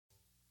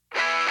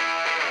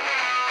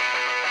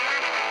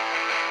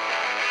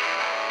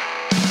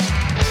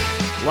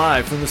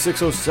Live from the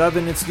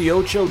 607, it's the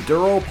Ocho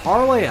Duro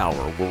Parlay Hour,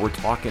 where we're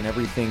talking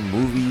everything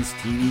movies,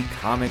 TV,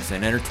 comics,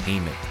 and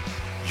entertainment.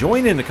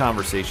 Join in the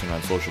conversation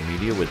on social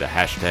media with the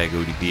hashtag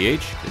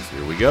ODPH, because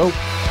here we go.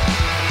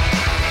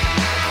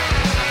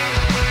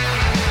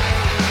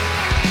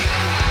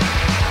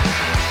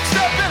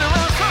 Stepping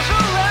around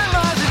social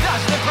landmines and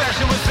dodging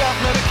depression with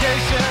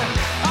self-medication.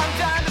 I'm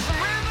dying to some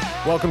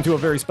rhythm. Welcome to a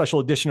very special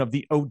edition of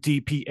the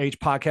ODPH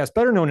podcast,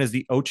 better known as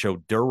the Ocho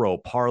Duro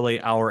Parlay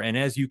Hour. And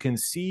as you can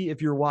see,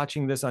 if you're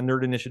watching this on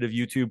Nerd Initiative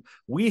YouTube,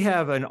 we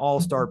have an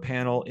all-star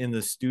panel in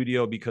the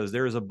studio because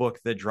there is a book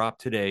that dropped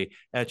today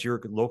at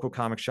your local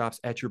comic shops,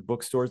 at your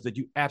bookstores that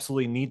you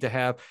absolutely need to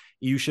have.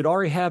 You should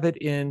already have it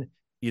in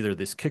either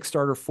this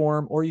Kickstarter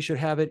form, or you should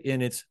have it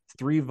in its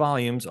 3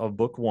 volumes of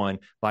book 1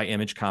 by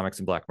Image Comics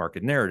and Black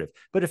Market Narrative.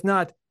 But if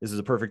not, this is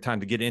a perfect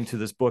time to get into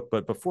this book.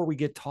 But before we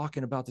get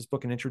talking about this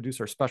book and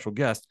introduce our special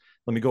guest,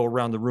 let me go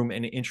around the room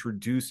and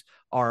introduce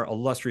our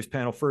illustrious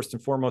panel. First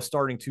and foremost,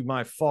 starting to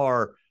my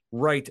far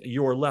right,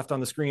 your left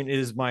on the screen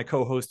is my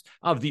co-host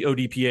of the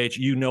ODPH.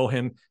 You know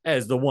him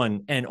as the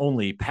one and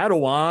only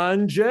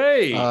Padawan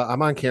J.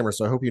 I'm on camera,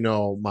 so I hope you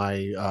know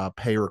my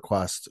pay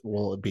request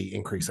will be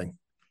increasing.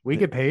 We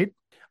get paid.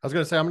 I was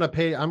going to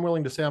say I'm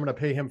willing to say I'm going to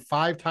pay him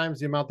 5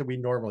 times the amount that we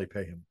normally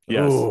pay him.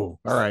 Yes. Ooh,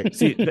 all right.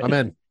 See, I'm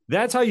in.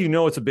 That's how you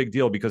know it's a big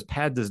deal, because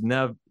Pad does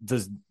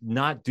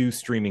not do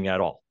streaming at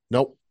all.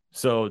 Nope.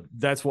 So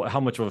that's how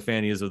much of a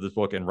fan he is of this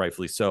book, and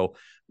rightfully so.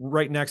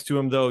 Right next to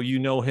him, though, you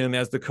know him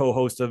as the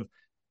co-host of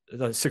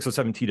the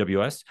 607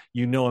 TWS.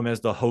 You know him as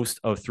the host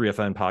of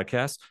 3FN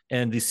Podcasts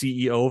and the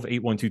CEO of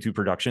 8122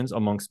 Productions,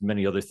 amongst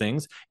many other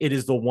things. It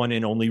is the one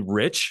and only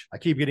Rich. I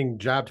keep getting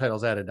job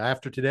titles added.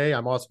 After today,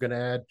 I'm also going to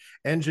add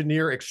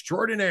engineer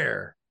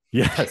extraordinaire.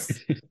 Yes,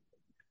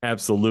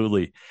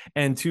 absolutely.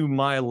 And to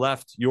my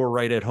left, your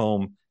right at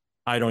home,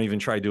 I don't even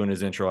try doing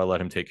his intro. I let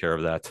him take care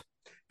of that.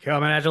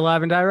 Coming at you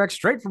live and direct,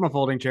 straight from a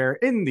folding chair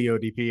in the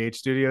ODPH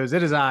studios.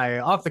 It is I,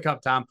 Off the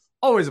Cup Tom.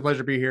 Always a pleasure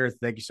to be here.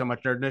 Thank you so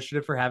much, Nerd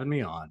Initiative, for having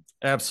me on.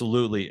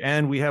 Absolutely.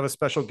 And we have a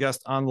special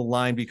guest on the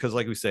line because,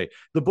 like we say,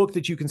 the book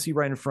that you can see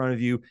right in front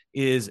of you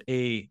is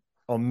a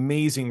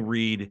amazing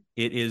read.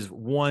 It is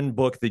one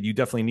book that you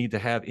definitely need to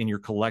have in your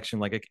collection.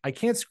 Like, I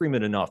can't scream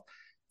it enough.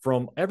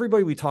 From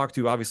everybody we talk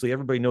to, obviously,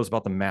 everybody knows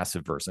about the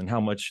Massiveverse and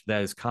how much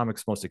that is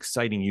comics' most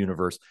exciting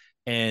universe.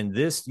 And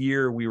this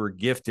year, we were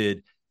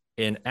gifted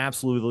an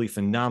absolutely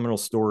phenomenal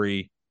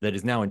story that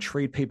is now in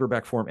trade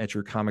paperback form at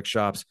your comic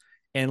shops.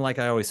 And like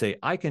I always say,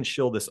 I can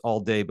shill this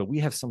all day, but we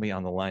have somebody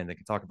on the line that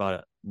can talk about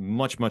it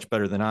much, much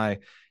better than I.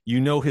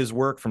 You know his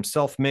work from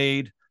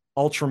Self-Made,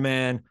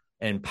 Ultraman,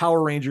 and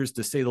Power Rangers,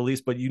 to say the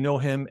least, but you know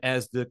him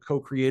as the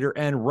co-creator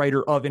and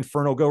writer of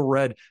INFERNO GIRL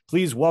RED.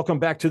 Please welcome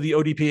back to the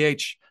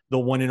ODPH, the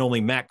one and only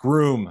Matt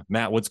Groom.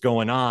 Matt, what's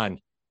going on?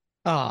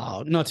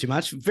 Oh, not too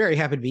much. Very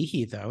happy to be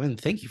here, though, and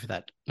thank you for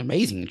that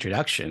amazing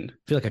introduction. I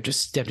feel like I've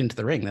just stepped into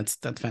the ring. That's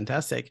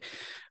fantastic.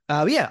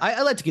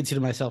 I like to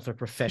consider myself a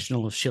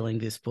professional of shilling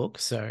this book,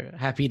 so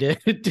happy to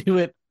do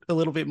it a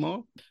little bit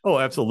more. Oh,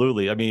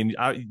 absolutely. I mean,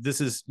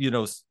 this is,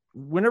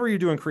 whenever you're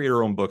doing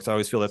creator-owned books, I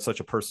always feel that's such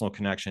a personal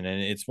connection,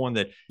 and it's one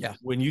that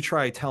when you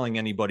try telling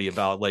anybody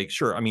about, like,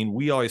 sure, I mean,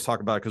 we always talk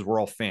about it because we're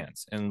all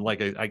fans, and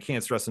like I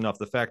can't stress enough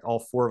the fact all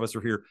 4 of us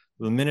are here.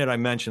 The minute I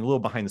mentioned, a little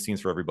behind the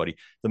scenes for everybody,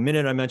 the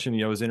minute I mentioned,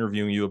 I was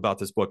interviewing you about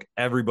this book,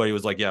 everybody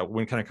was like, yeah,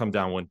 when can I come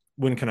down?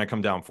 When can I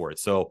come down for it?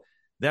 So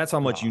that's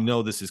how much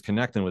this is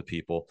connecting with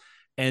people.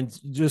 And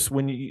just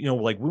when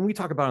like when we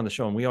talk about it on the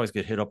show, and we always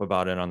get hit up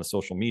about it on the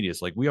social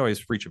medias, like we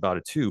always preach about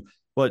it too.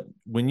 But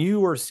when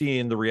you are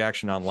seeing the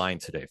reaction online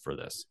today for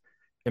this,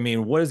 I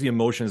mean, what is the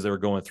emotions that are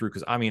going through?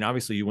 Because I mean,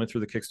 obviously you went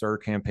through the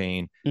Kickstarter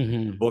campaign,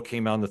 the book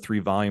came out in the 3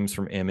 volumes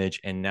from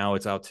Image, and now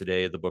it's out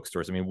today at the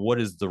bookstores. I mean,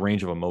 what is the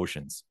range of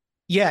emotions?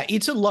 Yeah,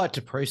 it's a lot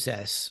to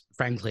process,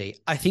 frankly.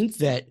 I think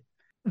that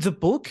the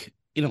book,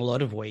 in a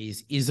lot of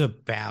ways, is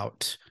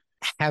about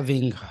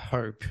having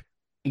hope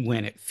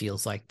when it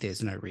feels like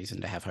there's no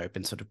reason to have hope,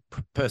 and sort of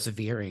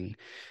persevering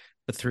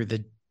through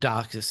the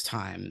darkest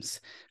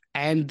times.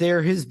 And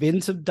there has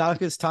been some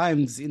darkest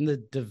times in the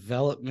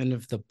development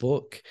of the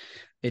book.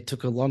 It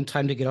took a long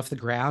time to get off the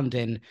ground,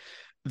 and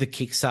the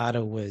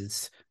Kickstarter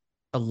was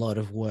a lot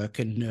of work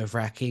and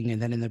nerve-wracking.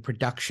 And then in the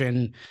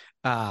production,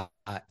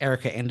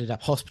 Erica ended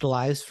up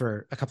hospitalized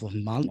for a couple of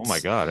months. Oh my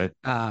God.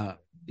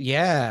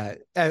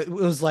 It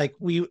was like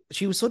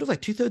she was sort of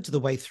like 2/3 of the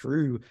way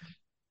through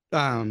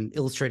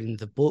illustrating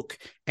the book,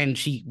 and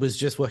she was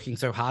just working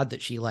so hard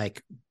that she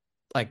like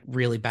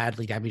really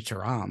badly damaged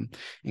her arm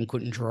and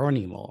couldn't draw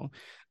anymore.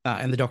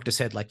 And the doctor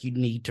said, like, you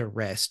need to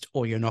rest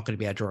or you're not going to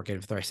be able to draw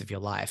again for the rest of your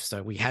life.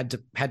 So we had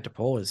to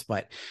pause.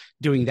 But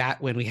doing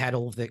that when we had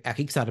all of our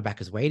Kickstarter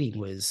backers waiting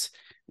was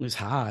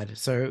hard.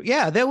 So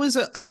yeah, there was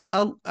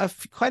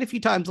quite a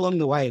few times along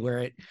the way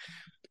where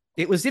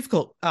it was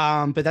difficult.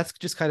 But that's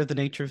just kind of the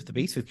nature of the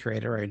beast with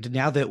creator. And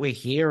now that we're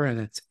here and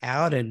it's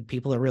out and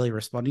people are really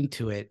responding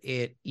to it,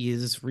 it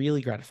is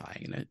really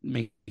gratifying, and it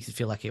makes it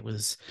feel like it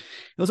was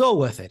all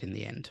worth it in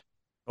the end.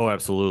 Oh,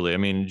 absolutely. I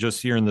mean,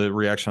 just hearing the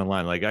reaction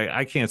online, like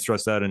I can't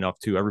stress that enough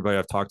too. Everybody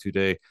I've talked to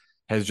today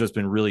has just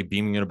been really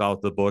beaming it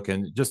about the book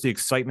and just the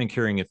excitement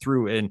carrying it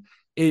through. And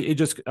it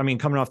just, I mean,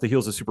 coming off the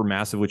heels of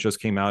Supermassive, which just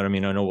came out. I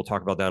mean, I know we'll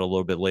talk about that a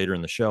little bit later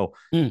in the show,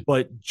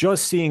 but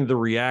just seeing the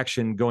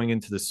reaction going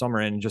into the summer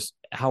and just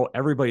how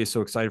everybody is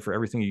so excited for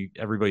everything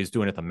everybody's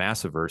doing at the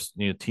Massiverse,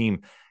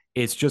 team,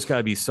 it's just got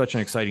to be such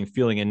an exciting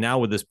feeling. And now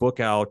with this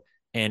book out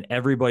and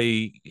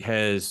everybody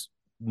has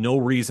no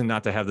reason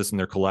not to have this in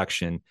their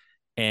collection.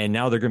 And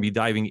now they're going to be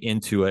diving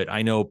into it.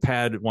 I know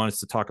Pad wants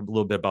to talk a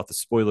little bit about the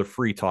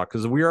spoiler-free talk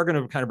because we are going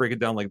to kind of break it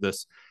down like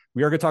this.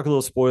 We are going to talk a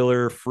little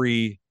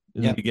spoiler-free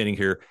in the beginning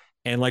here.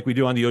 And like we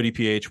do on the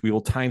ODPH, we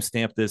will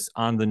timestamp this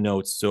on the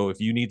notes. So if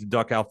you need to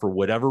duck out for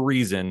whatever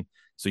reason,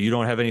 so you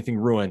don't have anything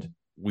ruined,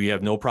 we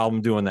have no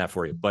problem doing that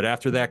for you. But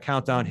after that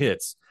countdown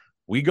hits,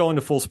 we go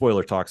into full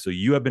spoiler talk. So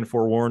you have been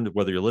forewarned,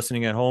 whether you're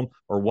listening at home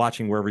or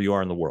watching wherever you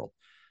are in the world.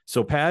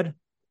 So Pad,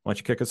 why don't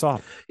you kick us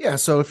off? Yeah.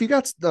 So if you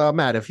got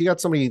Matt, if you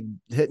got somebody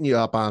hitting you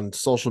up on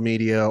social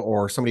media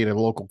or somebody at a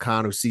local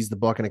con who sees the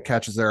book and it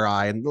catches their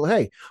eye and,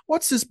 hey,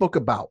 what's this book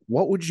about?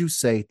 What would you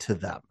say to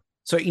them?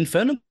 So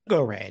Inferno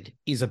Girl Red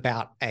is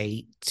about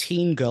a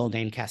teen girl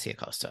named Cassia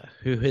Costa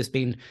who has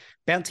been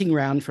bouncing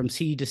around from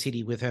city to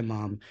city with her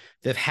mom.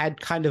 They've had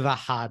kind of a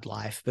hard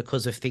life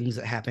because of things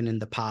that happened in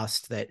the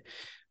past that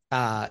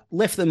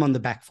left them on the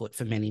back foot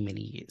for many,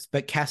 many years.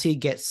 But Cassia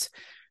gets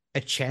a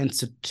chance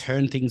to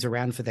turn things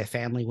around for their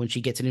family when she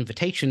gets an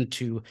invitation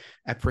to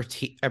a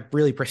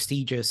really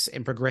prestigious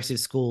and progressive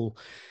school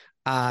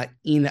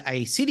in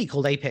a city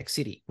called Apex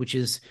City, which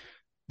is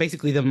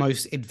basically the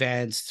most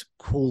advanced,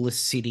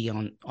 coolest city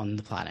on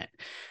the planet.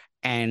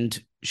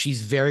 And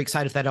she's very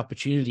excited for that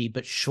opportunity.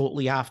 But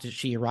shortly after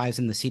she arrives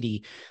in the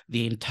city,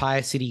 the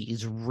entire city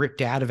is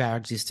ripped out of our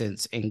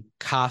existence and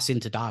cast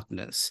into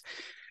darkness.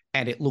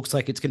 And it looks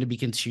like it's going to be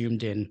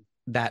consumed in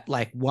that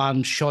like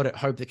one shot at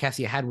hope that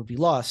Cassia had would be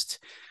lost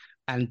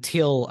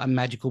until a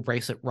magical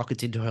bracelet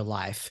rockets into her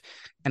life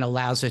and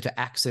allows her to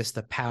access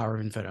the power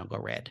of Inferno Girl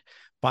Red.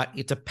 But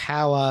it's a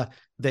power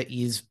that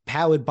is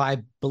powered by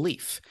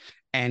belief.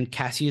 And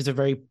Cassie is a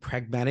very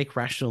pragmatic,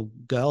 rational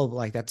girl.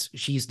 Like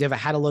she's never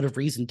had a lot of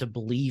reason to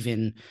believe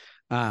in,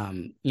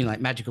 like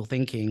magical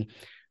thinking,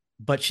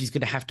 but she's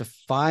going to have to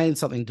find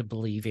something to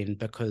believe in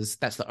because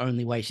that's the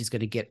only way she's going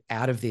to get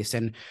out of this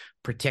and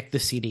protect the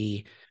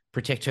city,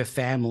 protect her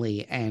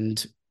family,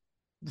 and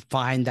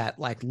find that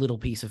like little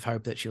piece of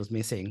hope that she was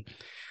missing.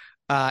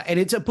 And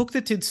it's a book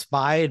that's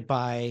inspired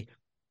by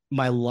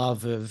my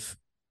love of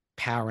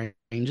Power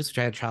Rangers, which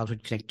I had a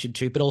childhood connection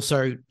to, but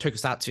also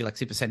Tokusatsu, like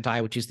Super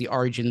Sentai, which is the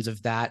origins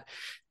of that,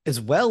 as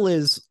well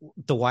as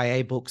the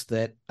YA books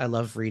that I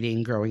love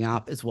reading growing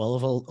up, as well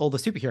as all the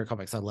superhero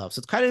comics I love. So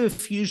it's kind of a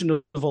fusion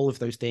of all of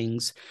those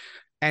things.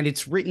 And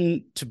it's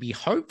written to be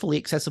hopefully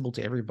accessible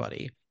to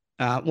everybody.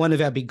 One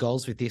of our big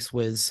goals with this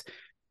was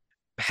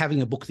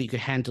having a book that you could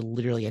hand to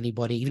literally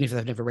anybody, even if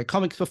they've never read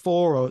comics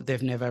before or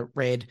they've never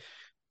read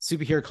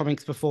superhero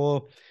comics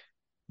before.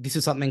 This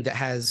is something that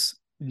has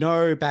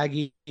no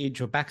baggage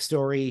or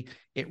backstory.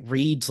 It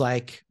reads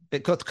like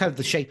it got kind of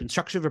the shape and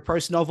structure of a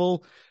prose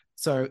novel.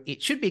 So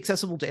it should be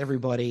accessible to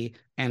everybody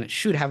and it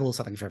should have a little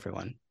something for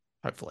everyone,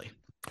 hopefully.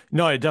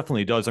 No, it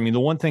definitely does. I mean,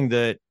 the one thing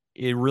that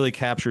it really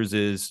captures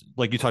is,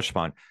 like you touched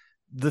upon,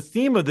 the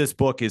theme of this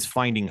book is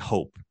finding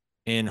hope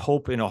and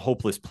hope in a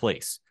hopeless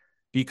place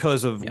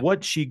because of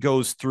what she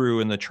goes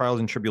through and the trials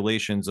and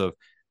tribulations of,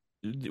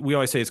 we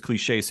always say it's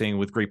cliche saying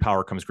with great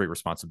power comes great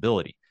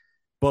responsibility.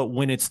 But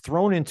when it's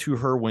thrown into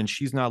her when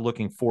she's not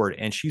looking forward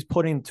and she's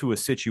put into a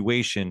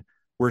situation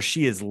where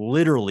she is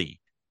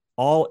literally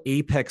all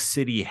Apex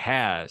City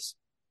has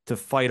to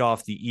fight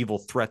off the evil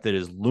threat that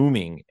is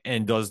looming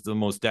and does the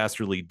most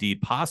dastardly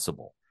deed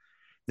possible,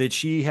 that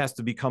she has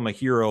to become a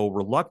hero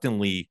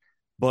reluctantly.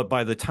 But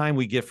by the time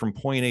we get from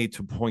point A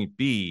to point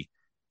B,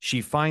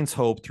 she finds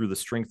hope through the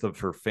strength of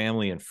her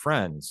family and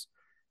friends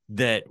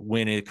that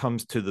when it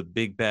comes to the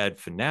big bad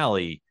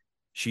finale,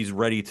 she's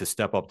ready to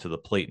step up to the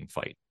plate and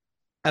fight.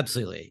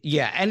 Absolutely.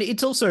 Yeah. And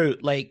it's also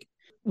like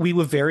we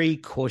were very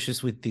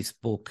cautious with this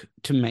book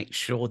to make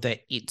sure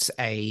that it's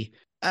I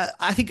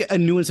think, a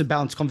nuanced and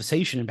balanced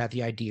conversation about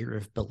the idea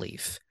of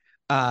belief.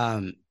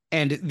 And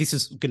this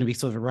is going to be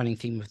sort of a running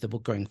theme of the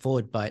book going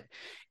forward. But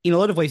in a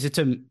lot of ways, it's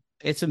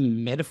a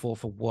metaphor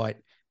for what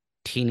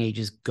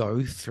teenagers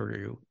go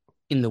through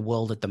in the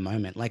world at the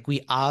moment. Like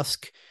we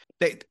ask,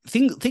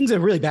 things are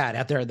really bad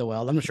out there in the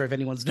world. I'm not sure if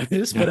anyone's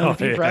noticed, but on a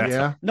few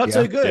fronts, not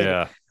so good.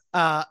 Yeah.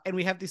 And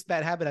we have this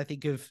bad habit, I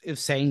think, of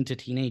saying to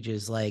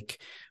teenagers, like,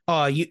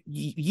 oh,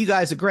 you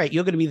guys are great.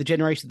 You're going to be the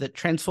generation that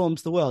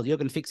transforms the world. You're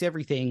going to fix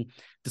everything,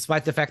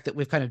 despite the fact that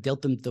we've kind of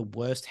dealt them the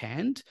worst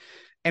hand.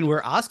 And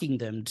we're asking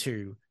them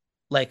to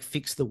like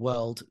fix the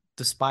world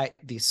despite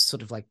this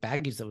sort of like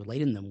baggage that we're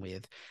laden them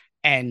with.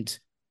 And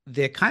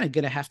they're kind of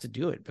going to have to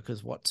do it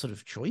because what sort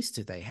of choice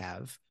do they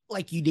have?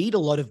 Like you need a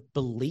lot of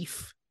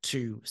belief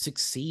to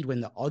succeed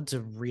when the odds are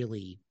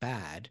really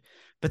bad.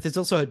 But there's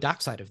also a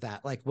dark side of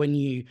that. Like when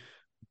you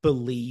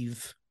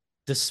believe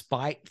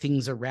despite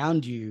things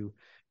around you,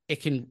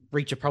 it can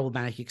reach a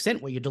problematic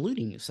extent where you're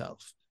deluding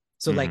yourself.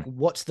 So like,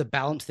 what's the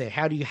balance there?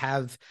 How do you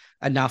have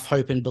enough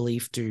hope and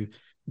belief to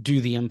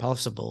do the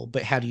impossible,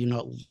 but how do you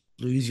not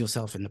lose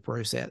yourself in the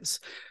process?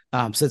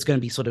 So it's going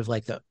to be sort of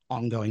like the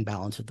ongoing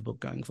balance of the book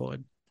going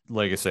forward.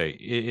 Like I say,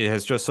 it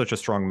has just such a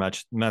strong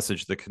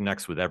message that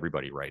connects with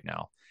everybody right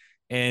now.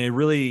 And it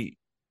really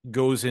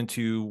goes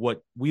into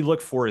what we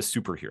look for as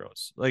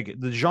superheroes. Like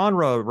the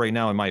genre right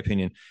now, in my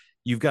opinion,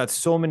 you've got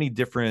so many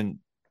different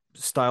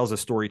styles of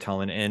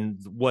storytelling, and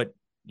what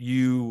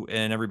you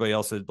and everybody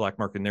else at Black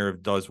Market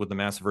Narrative does with the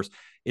Massiverse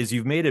is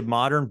you've made it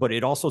modern, but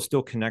it also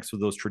still connects with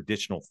those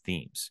traditional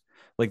themes.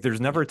 Like there's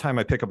never a time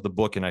I pick up the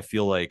book and I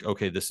feel like,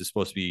 okay, this is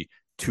supposed to be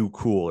too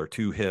cool or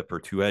too hip or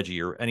too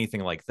edgy or anything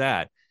like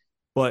that.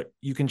 But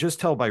you can just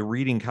tell by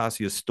reading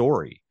Kassia's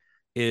story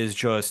is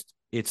just,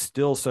 it's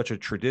still such a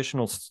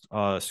traditional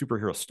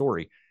superhero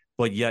story,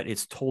 but yet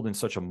it's told in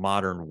such a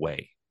modern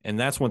way. And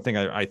that's one thing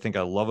I think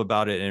I love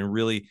about it. And it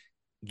really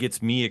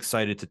gets me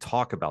excited to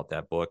talk about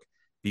that book,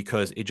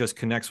 because it just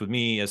connects with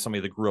me as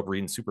somebody that grew up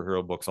reading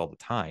superhero books all the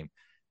time,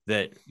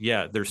 that,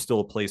 yeah, there's still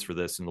a place for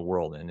this in the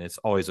world. And it's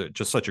always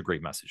just such a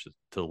great message to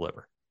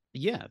deliver.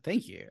 Yeah,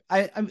 thank you.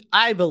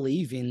 I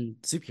believe in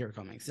superhero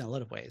comics in a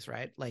lot of ways,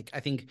 right? Like, I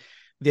think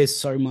there's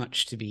so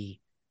much to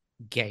be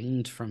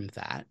gained from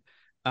that.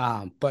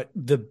 But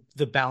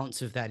the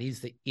balance of that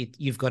is that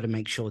you've got to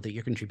make sure that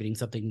you're contributing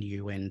something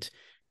new and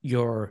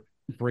you're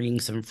bringing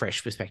some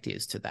fresh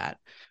perspectives to that.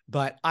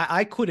 But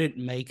I couldn't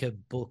make a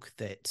book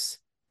that's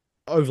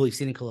overly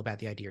cynical about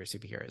the idea of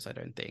superheroes. I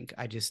don't think.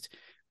 I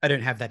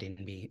don't have that in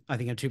me. I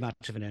think I'm too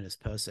much of an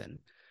earnest person.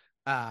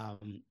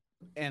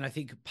 And I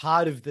think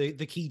part of the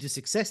key to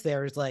success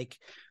there is like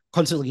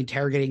constantly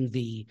interrogating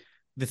the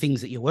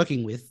things that you're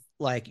working with.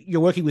 Like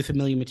you're working with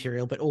familiar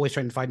material, but always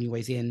trying to find new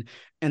ways in,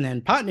 and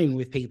then partnering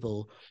with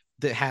people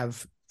that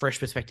have fresh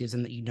perspectives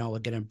and that you know are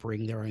going to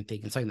bring their own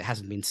thing and something that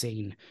hasn't been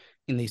seen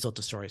in these sorts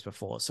of stories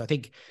before. So I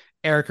think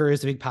Erica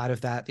is a big part of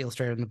that. The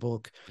illustrator in the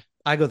book,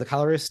 Igo, the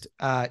colorist,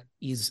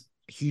 is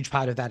a huge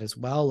part of that as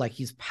well. Like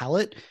his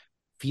palette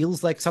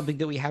feels like something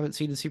that we haven't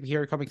seen in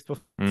superhero comics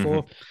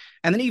before.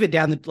 And then even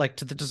down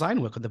to the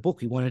design work of the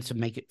book, we wanted to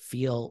make it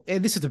feel,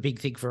 and this is a big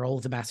thing for all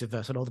of the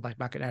Massiverse and all the Black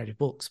Market Narrative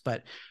books,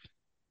 but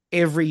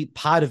every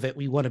part of it,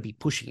 we want to be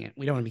pushing it.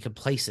 We don't want to be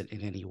complacent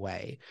in any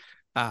way.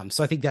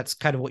 So I think that's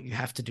kind of what you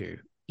have to do,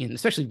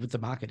 especially with the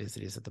market as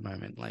it is at the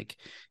moment. Like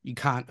you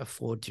can't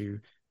afford to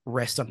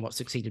rest on what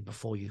succeeded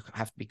before. You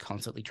have to be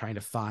constantly trying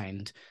to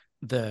find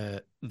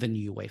the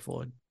new way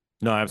forward.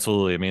 No,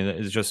 absolutely. I mean,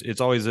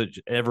 it's always an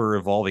ever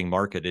evolving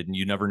market, and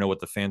you never know what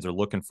the fans are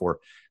looking for.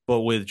 But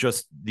with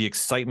just the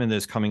excitement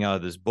that's coming out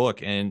of this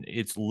book, and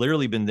it's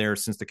literally been there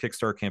since the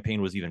Kickstarter campaign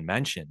was even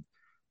mentioned.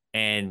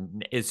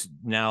 And it's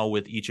now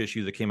with each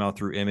issue that came out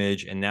through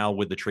Image, and now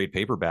with the trade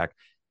paperback,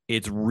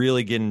 it's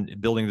really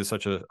building to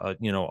such a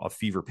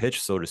fever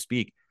pitch, so to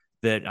speak,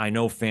 that I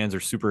know fans are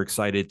super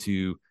excited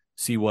to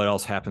see what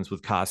else happens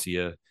with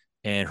Kassia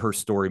and her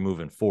story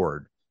moving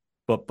forward.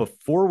 But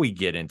before we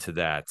get into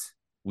that,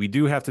 we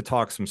do have to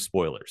talk some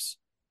spoilers,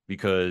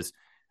 because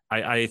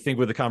I think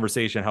with the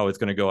conversation, how it's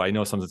going to go, I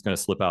know something's going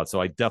to slip out. So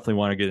I definitely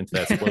want to get into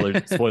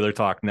that spoiler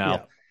talk now.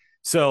 Yeah.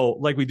 So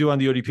like we do on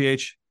the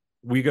ODPH,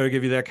 we got to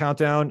give you that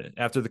countdown.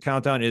 After the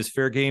countdown is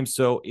fair game.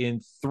 So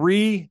in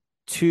 3,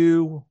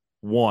 2,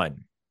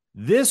 1,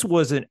 this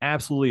was an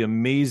absolutely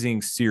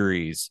amazing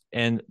series.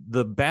 And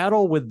the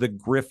battle with the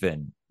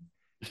Griffin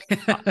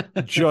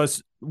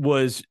just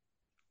was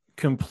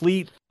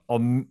complete, like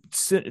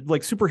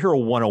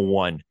superhero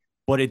 101,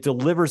 but it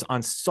delivers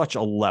on such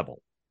a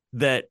level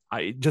that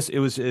it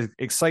was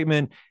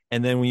excitement.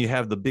 And then when you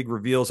have the big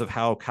reveals of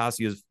how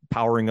Kassia is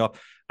powering up,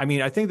 I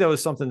mean, I think that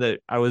was something that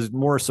I was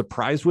more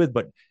surprised with,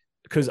 but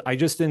because I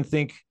just didn't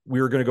think we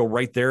were going to go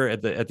right there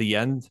at the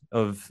end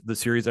of the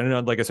series. I don't know,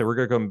 like I said, we're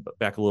going to come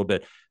back a little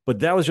bit, but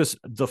that was just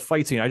the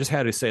fight scene. I just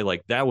had to say,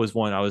 like, that was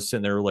one I was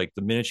sitting there, like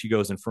the minute she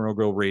goes Inferno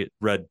Girl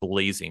Red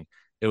blazing,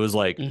 it was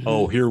like,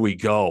 oh, here we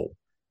go.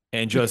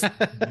 And just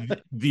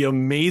the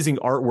amazing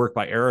artwork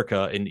by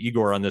Erica and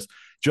Igor on this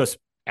just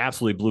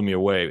absolutely blew me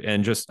away.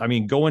 And just, I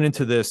mean, going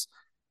into this,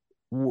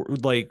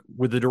 like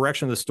with the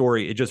direction of the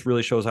story, it just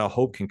really shows how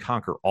hope can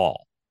conquer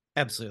all.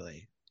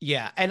 Absolutely.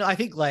 Yeah. And I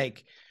think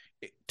like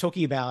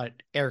talking about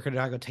Erica and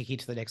Igo taking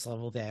it to the next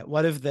level there,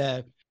 one of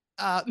the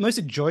most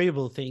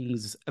enjoyable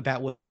things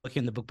about working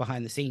on the book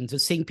behind the scenes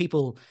is seeing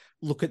people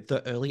look at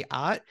the early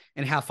art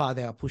and how far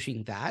they are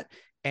pushing that.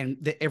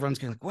 And everyone's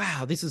going like,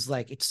 wow, this is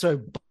like, it's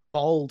so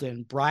bold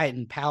and bright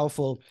and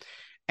powerful.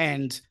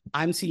 And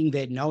I'm sitting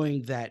there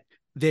knowing that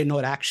they're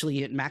not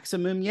actually at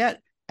maximum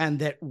yet. And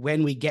that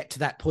when we get to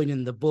that point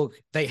in the book,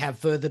 they have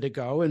further to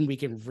go and we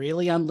can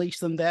really unleash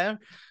them there.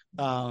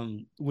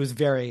 Was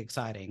very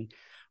exciting.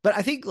 But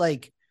I think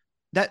like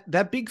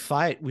that big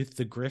fight with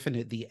the Griffin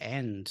at the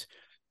end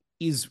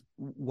is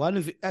one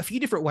of a few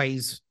different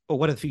ways, or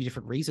one of the few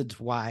different reasons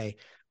why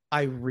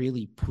I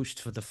really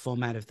pushed for the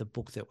format of the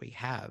book that we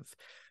have,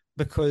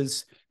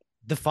 because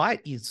the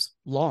fight is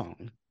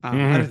long. I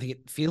don't think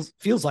it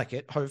feels like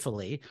it,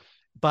 hopefully,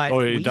 but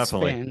we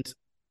definitely spend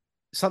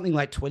something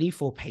like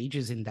 24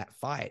 pages in that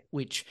fight,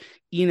 which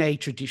in a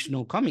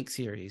traditional comic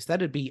series,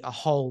 that'd be a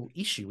whole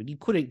issue. And you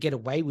couldn't get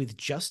away with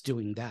just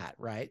doing that,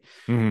 right?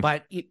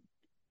 But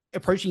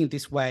approaching it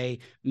this way,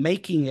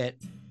 making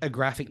it a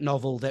graphic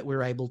novel that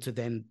we're able to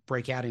then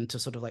break out into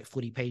sort of like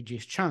 40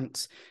 pages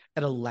chunks,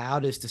 it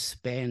allowed us to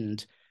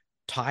spend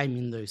time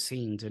in those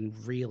scenes and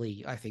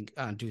really, I think,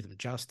 do them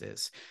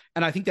justice.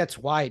 And I think that's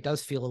why it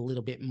does feel a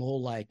little bit more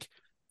like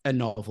a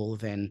novel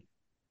than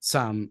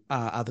some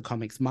other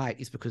comics might,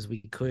 is because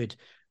we could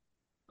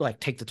like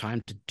take the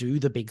time to do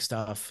the big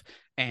stuff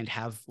and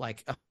have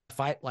like a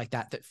fight like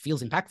that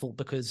feels impactful,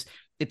 because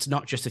it's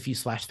not just a few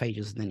splash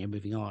pages and then you're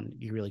moving on.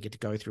 You really get to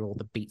go through all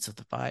the beats of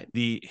the fight.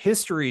 The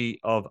history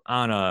of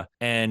Anna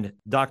and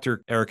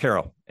Dr.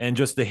 Arcaro, and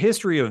just the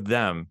history of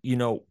them, you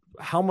know,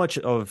 how much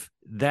of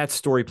that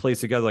story plays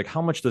together? Like,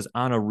 how much does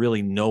Anna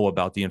really know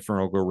about the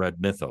Inferno Girl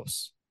Red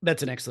mythos?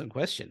 That's an excellent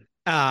question.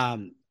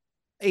 I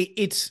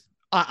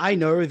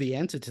know the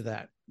answer to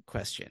that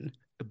question,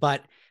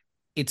 but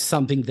it's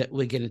something that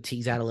we're going to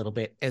tease out a little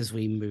bit as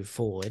we move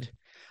forward.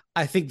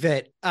 I think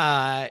that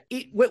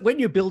when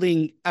you're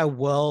building a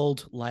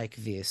world like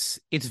this,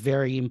 it's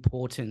very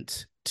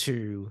important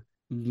to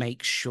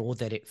make sure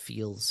that it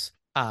feels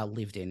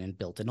lived in and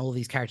built, and all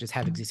these characters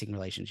have existing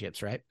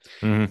relationships, right?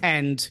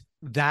 And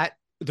that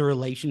the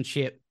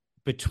relationship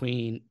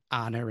between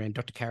Anna and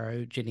Dr.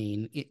 Caro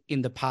Janine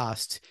in the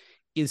past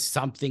is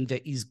something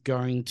that is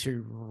going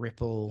to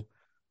ripple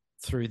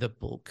through the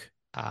book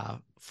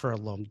for a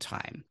long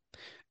time.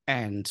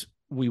 And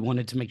we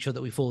wanted to make sure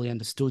that we fully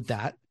understood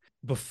that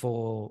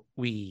before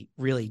we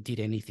really did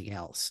anything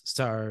else.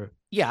 So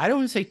yeah, I don't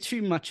want to say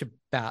too much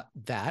about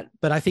that,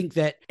 but I think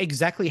that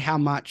exactly how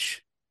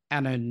much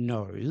Anna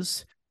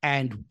knows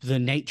and the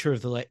nature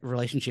of the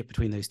relationship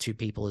between those two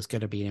people is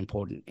going to be an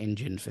important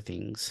engine for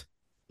things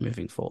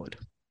moving forward.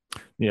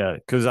 Yeah,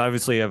 because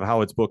obviously you have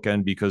how it's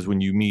bookend, because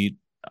when you meet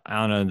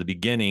Anna in the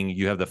beginning,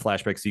 you have the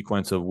flashback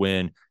sequence of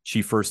when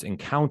she first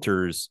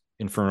encounters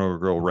Inferno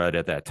Girl Red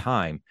at that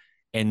time.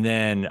 And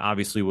then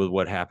obviously with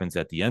what happens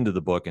at the end of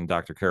the book and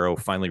Dr. Caro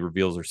finally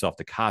reveals herself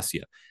to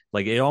Cassia.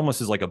 Like, it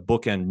almost is like a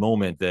bookend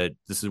moment that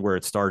this is where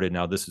it started.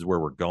 Now this is where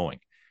we're going.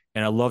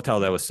 And I loved how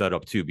that was set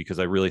up too, because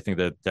I really think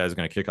that that is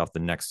going to kick off the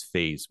next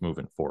phase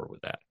moving forward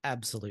with that.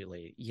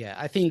 Absolutely. Yeah.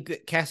 I think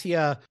that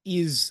Cassia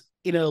is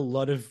in a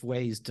lot of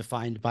ways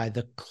defined by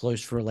the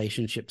close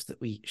relationships that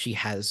she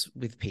has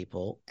with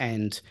people.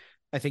 And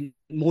I think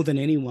more than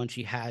anyone,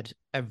 she had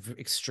an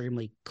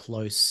extremely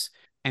close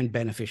and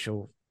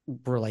beneficial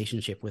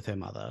relationship with her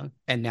mother.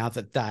 And now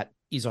that that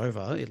is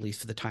over, at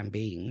least for the time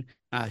being,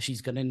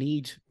 she's going to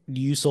need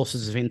new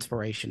sources of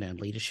inspiration and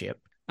leadership.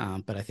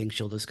 But I think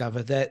she'll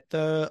discover that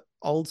the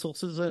old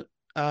sources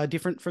are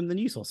different from the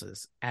new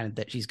sources, and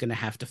that she's going to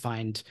have to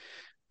find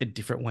a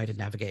different way to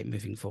navigate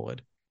moving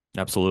forward.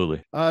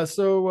 Absolutely.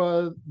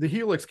 So the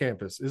Helix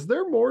campus, is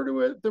there more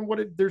to it than what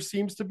there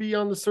seems to be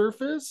on the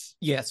surface?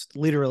 Yes,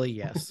 literally,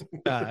 yes.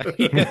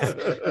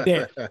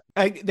 Yes.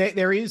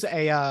 There is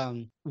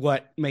a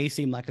what may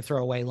seem like a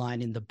throwaway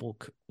line in the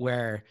book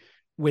where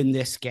when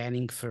they're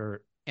scanning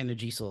for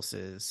energy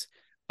sources,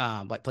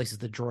 like places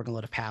that are drawing a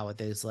lot of power,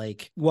 there's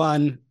like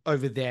one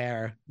over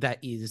there that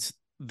is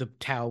the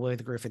tower where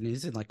the Griffin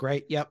is, and like,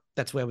 great, yep,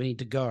 that's where we need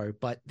to go.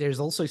 But there's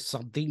also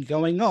something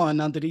going on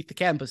underneath the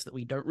campus that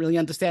we don't really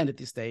understand at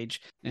this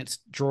stage, and it's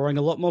drawing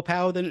a lot more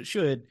power than it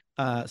should.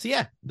 So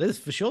yeah, there's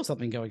for sure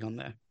something going on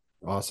there.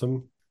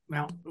 Awesome.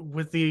 Now,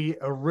 with the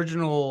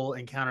original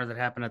encounter that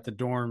happened at the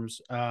dorms,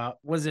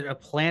 was it a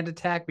planned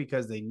attack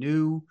because they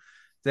knew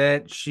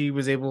that she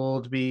was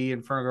able to be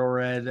Inferno Girl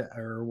Red,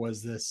 or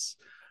was this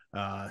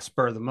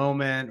spur of the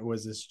moment? Or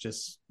was this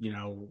just,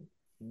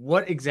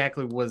 what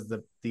exactly was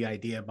the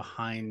idea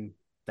behind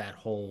that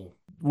whole?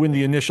 When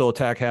the initial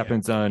attack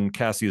happens on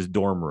Cassia's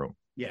dorm room.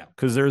 Yeah.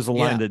 Because there's a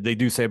line that they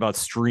do say about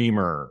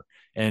streamer,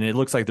 and it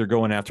looks like they're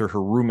going after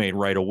her roommate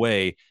right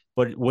away.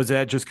 But was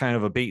that just kind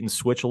of a bait and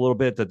switch a little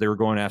bit, that they were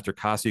going after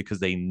Cassia because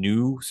they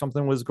knew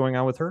something was going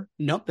on with her?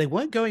 Nope, they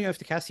weren't going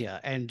after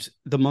Cassia, and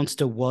the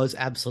monster was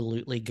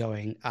absolutely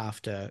going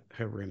after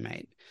her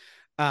roommate.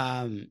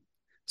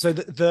 So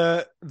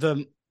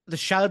the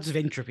shards of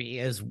entropy,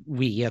 as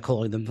we are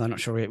calling them, I'm not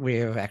sure we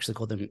have actually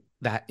called them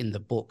that in the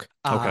book,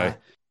 are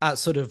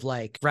sort of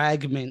like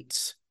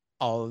fragments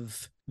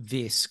of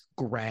this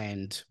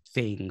grand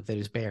thing that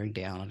is bearing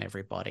down on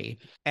everybody.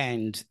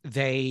 And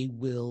they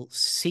will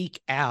seek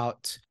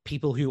out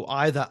people who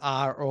either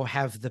are or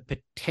have the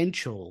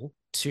potential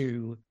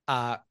to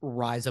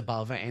rise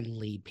above and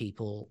lead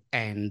people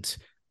and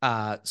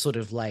sort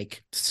of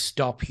like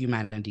stop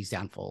humanity's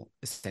downfall,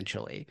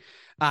 essentially.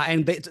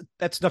 And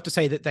that's not to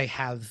say that they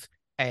have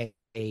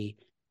a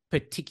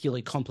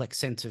particularly complex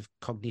sense of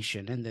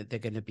cognition and that they're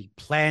going to be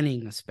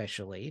planning,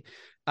 especially,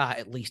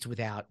 at least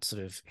without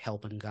sort of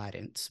help and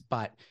guidance.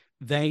 But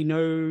they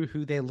know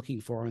who they're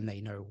looking for and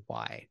they know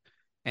why.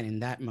 And in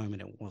that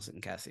moment, it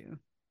wasn't Cassia.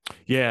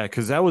 Yeah,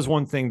 because that was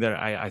one thing that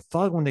I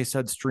thought when they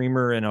said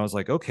streamer, and I was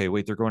like, okay,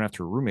 wait, they're going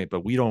after a roommate,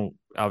 but we don't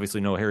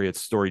obviously know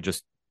Harriet's story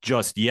just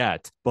just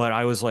yet. But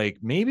I was like,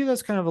 maybe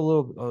that's kind of a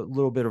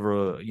little bit of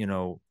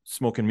a,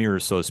 smoke and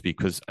mirrors, so to speak,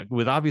 because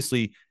with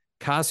obviously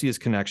Cassia's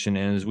connection,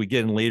 and as we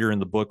get in later in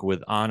the book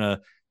with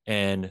Anna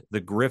and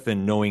the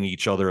Griffin knowing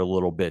each other a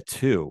little bit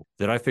too,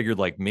 that I figured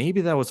like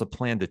maybe that was a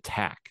planned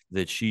attack,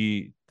 that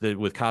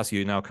with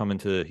Cassia now coming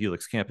to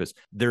Helix campus,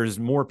 there's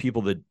more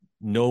people that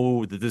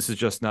know that this is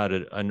just not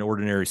an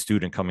ordinary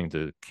student coming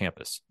to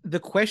campus. The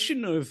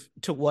question of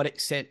to what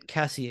extent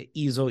Cassia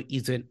is or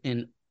isn't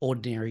an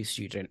ordinary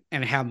student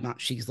and how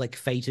much she's like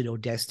fated or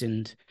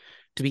destined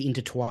to be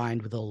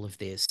intertwined with all of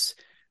this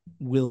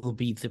will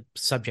be the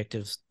subject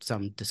of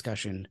some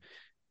discussion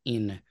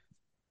in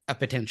a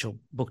potential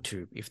book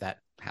 2 if that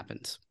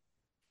happens.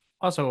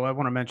 Also, I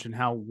want to mention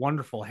how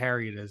wonderful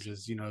Harriet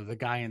is the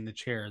guy in the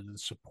chair, the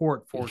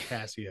support for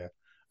Cassia.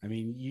 I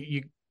mean,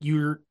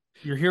 your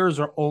heroes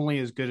are only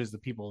as good as the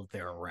people that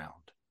they're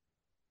around.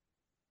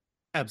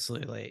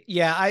 Absolutely.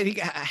 Yeah, I think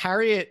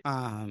Harriet,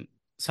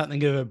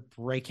 something of a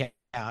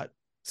breakout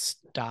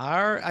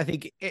star. I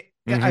think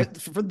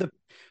from the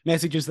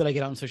messages that I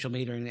get on social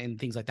media and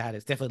things like that,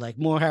 it's definitely like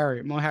more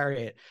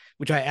Harriet,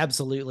 which I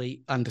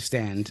absolutely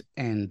understand.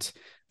 And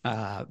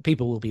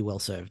people will be well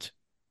served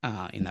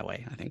in that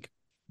way, I think.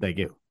 Thank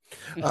you.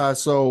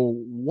 So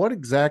what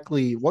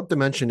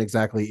dimension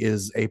exactly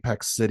is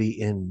Apex City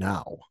in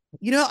now?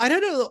 I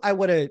don't know I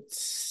want to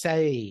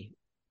say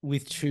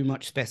with too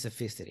much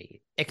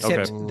specificity,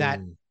 except that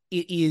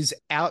it is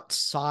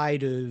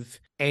outside of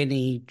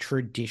any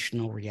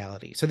traditional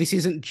reality. So this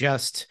isn't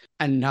just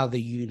another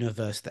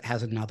universe that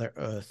has another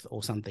Earth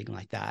or something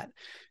like that.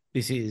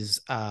 This is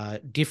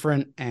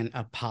different and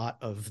a part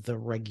of the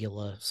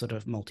regular sort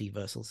of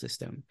multiversal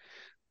system.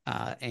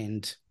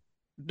 And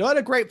not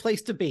a great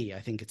place to be, I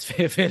think it's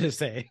fair to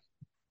say.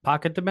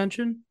 Pocket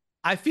dimension?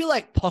 I feel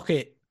like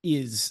Pocket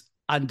is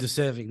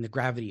undeserving the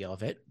gravity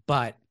of it,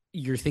 but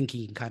you're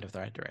thinking kind of the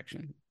right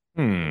direction.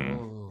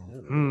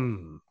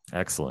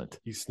 Excellent.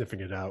 He's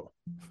sniffing it out.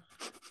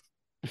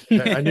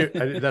 I knew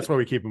that's why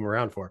we keep him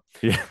around for.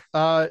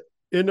 Yeah.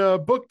 In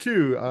book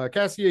 2,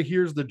 Cassia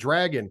hears the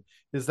dragon.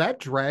 Is that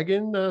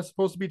dragon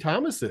supposed to be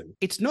Thomason?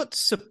 It's not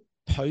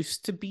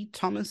supposed to be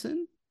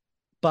Thomason,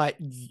 but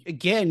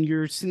again,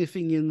 you're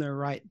sniffing in the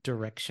right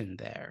direction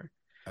there.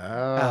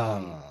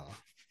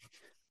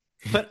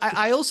 But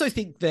I also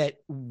think that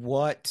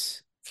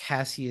what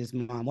Cassia's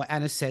mom, what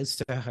Anna says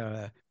to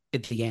her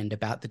at the end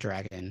about the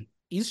dragon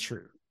is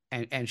true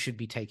and should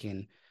be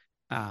taken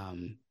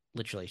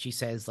literally. She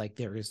says, like,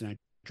 there is no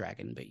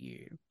dragon but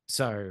you.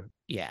 So,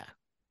 yeah.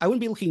 I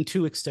wouldn't be looking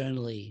too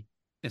externally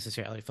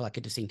necessarily for like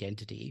a distinct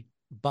entity,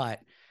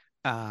 but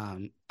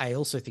I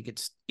also think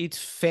it's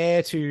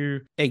fair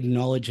to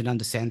acknowledge and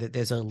understand that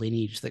there's a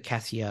lineage that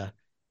Cassia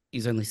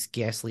is only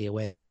scarcely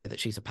aware that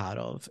she's a part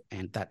of,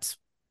 and that's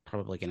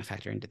probably going to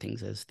factor into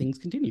things as things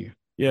continue.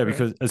 Yeah,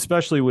 because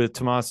especially with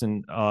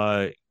Thomason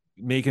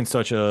making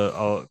such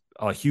a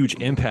huge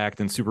impact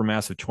in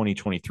Supermassive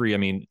 2023. I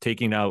mean,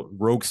 taking out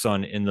Rogue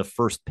Sun in the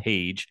first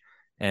page,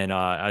 and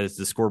as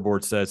the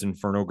scoreboard says,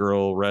 Inferno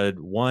Girl Red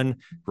 1,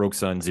 Rogue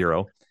Sun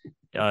 0.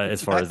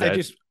 As far as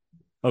that,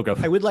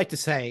 I would like to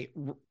say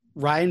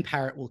Ryan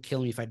Parrott will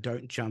kill me if I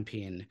don't jump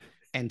in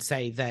and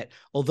say that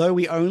although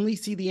we only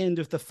see the end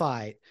of the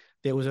fight,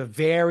 there was a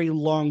very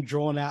long,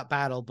 drawn-out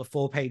battle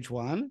before page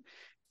 1,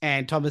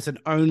 and Thomason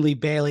only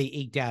barely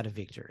eked out a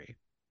victory.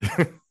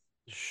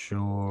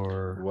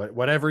 Sure.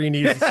 Whatever he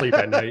needs to sleep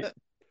at night.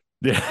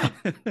 Yeah.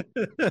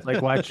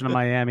 Like watching a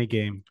Miami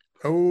game.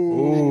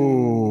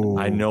 Oh.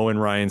 I know when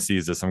Ryan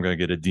sees this, I'm going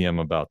to get a DM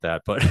about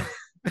that, but...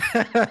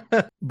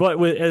 But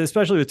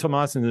especially with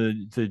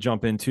Thomason to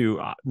jump into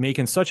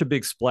making such a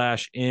big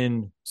splash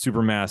in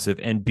Supermassive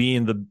and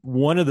being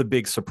one of the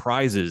big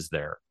surprises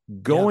there,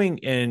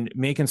 going and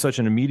making such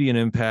an immediate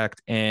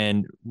impact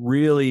and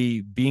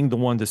really being the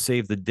one to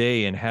save the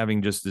day and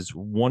having just this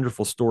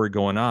wonderful story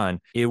going on.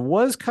 It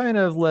was kind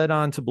of led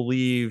on to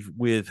believe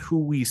with who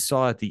we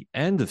saw at the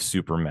end of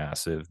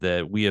Supermassive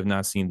that we have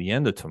not seen the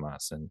end of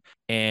Thomason.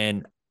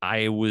 And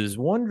I was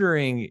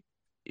wondering,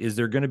 is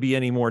there going to be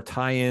any more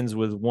tie-ins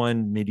with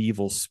one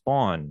medieval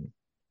Spawn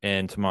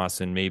and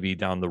Thomason maybe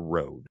down the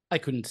road? I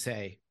couldn't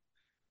say.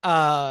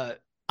 I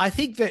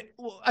think that,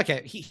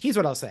 okay, here's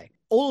what I'll say.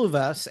 All of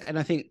us, and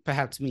I think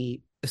perhaps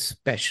me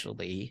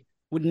especially,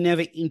 would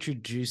never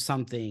introduce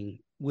something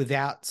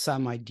without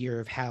some idea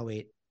of how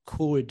it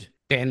could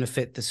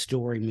benefit the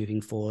story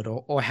moving forward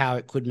or how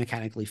it could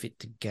mechanically fit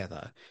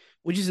together,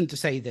 which isn't to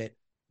say that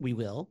we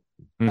will.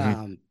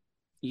 Mm-hmm.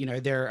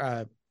 There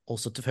are all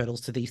sorts of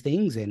hurdles to these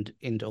things,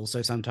 and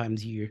also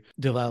sometimes you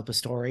develop a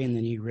story and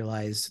then you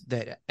realize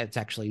that it's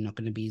actually not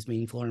going to be as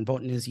meaningful or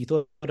important as you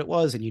thought it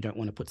was, and you don't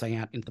want to put something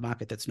out into the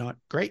market that's not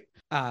great.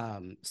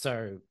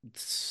 So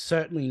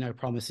certainly no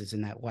promises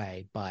in that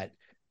way, but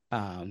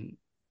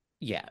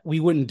we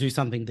wouldn't do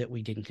something that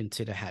we didn't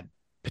consider had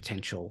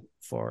potential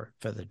for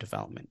further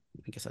development,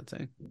 I guess I'd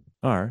say.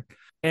 All right.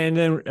 And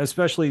then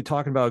especially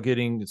talking about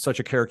getting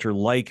such a character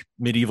like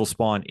Medieval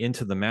Spawn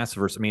into the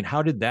Massiverse, I mean,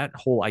 how did that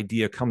whole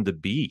idea come to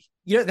be?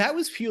 That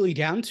was purely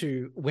down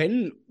to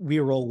when we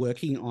were all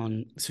working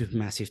on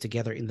Supermassive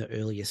together in the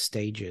earliest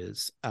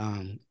stages.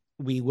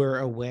 We were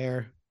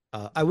aware.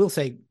 I will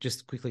say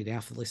just quickly now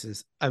for the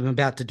listeners, I'm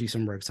about to do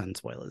some Rogue Sun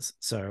spoilers.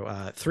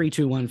 So 3,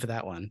 2, 1 for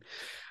that one.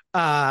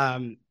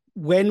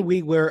 When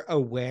we were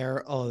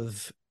aware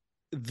of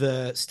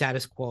the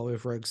status quo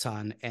of Rogue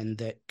Sun and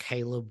that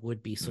Caleb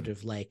would be sort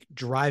of like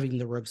driving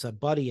the Rogue Sun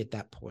body at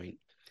that point,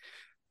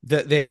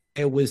 that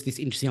there was this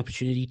interesting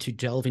opportunity to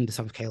delve into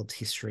some of Caleb's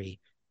history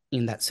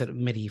in that sort of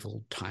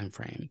medieval time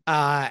frame.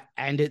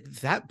 And at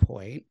that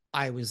point,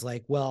 I was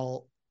like,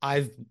 well,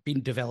 I've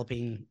been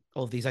developing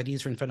all of these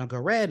ideas for Inferno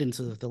Girl Red and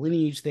sort of the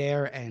lineage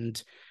there,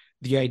 and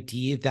the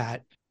idea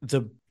that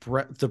the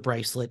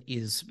bracelet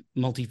is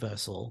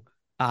multiversal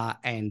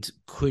and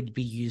could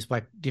be used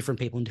by different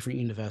people in different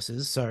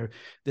universes. So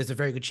there's a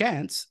very good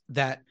chance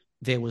that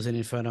there was an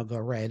Inferno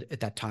Girl Red at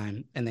that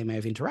time and they may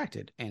have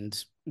interacted. And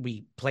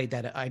we played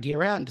that idea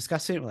out and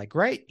discussed it. We're like,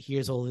 great,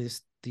 here's all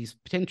these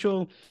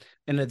potential.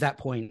 And at that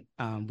point,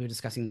 we were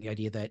discussing the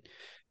idea that,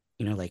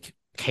 like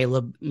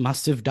Caleb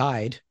must have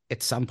died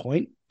at some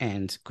point,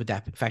 and could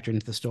that factor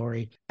into the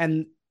story?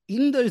 And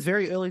in those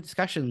very early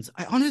discussions,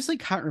 I honestly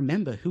can't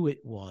remember who it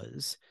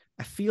was.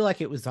 I feel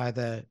like it was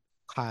either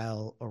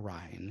Kyle or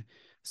Ryan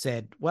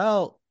said,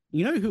 well,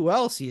 who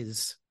else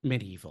is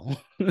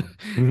medieval?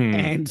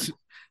 And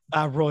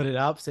brought it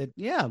up, said,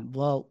 yeah,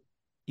 well,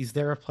 is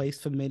there a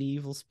place for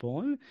medieval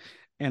spawn?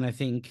 And I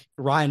think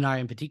Ryan and I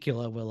in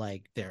particular were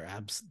like, there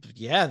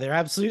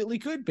absolutely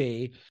could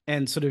be,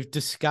 and sort of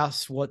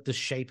discuss what the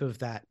shape of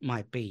that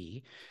might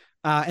be.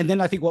 And then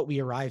I think what we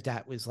arrived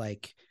at was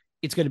like,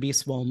 it's going to be a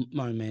small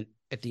moment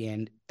at the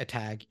end, a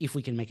tag, if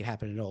we can make it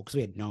happen at all, because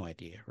we had no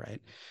idea,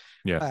 right?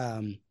 Yeah.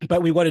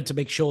 But we wanted to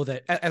make sure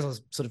that, as I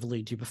was sort of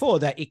alluding to before,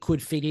 that it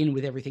could fit in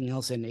with everything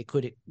else and it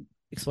could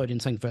explode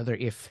into something further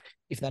if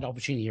that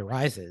opportunity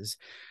arises.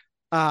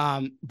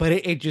 But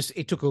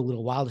it took a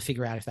little while to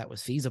figure out if that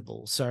was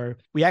feasible. So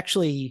we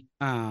actually,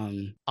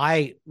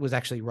 I was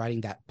actually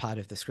writing that part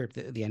of the script,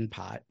 the end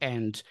part,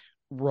 and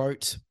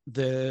wrote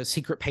the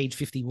secret page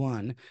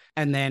 51,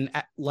 and then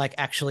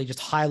actually just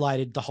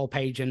highlighted the whole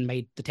page and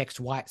made the text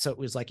white so it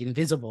was like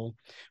invisible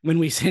when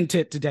we sent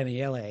it to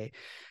Daniele.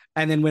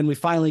 And then when we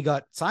finally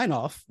got sign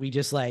off, we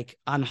just like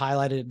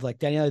unhighlighted, like,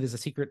 Daniele, there's a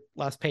secret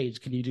last page.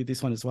 Can you do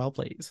this one as well,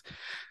 please?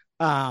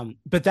 But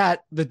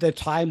the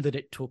time that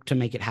it took to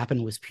make it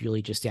happen was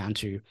purely just down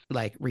to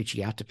like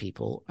reaching out to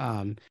people.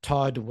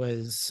 Todd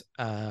was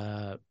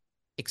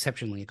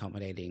exceptionally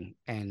accommodating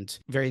and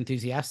very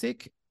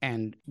enthusiastic,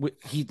 and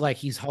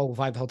his whole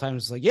vibe the whole time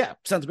was like, yeah,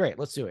 sounds great,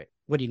 let's do it,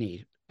 what do you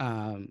need?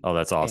 Oh,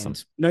 that's awesome.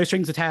 No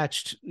strings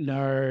attached,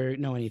 no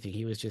anything.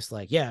 He was just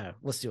like, yeah,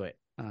 let's do it.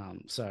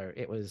 So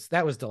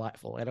that was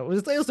delightful, and it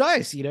was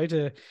nice,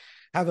 to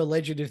have a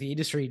legend of the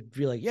industry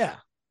be like, yeah,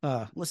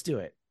 let's do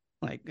it.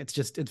 Like, it's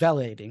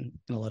validating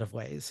in a lot of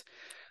ways.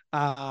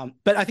 But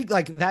I think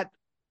like that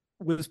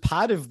was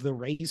part of the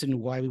reason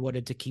why we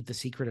wanted to keep the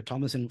secret of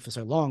Thomason for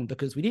so long,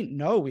 because we didn't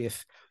know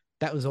if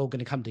that was all going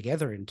to come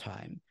together in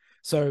time.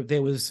 So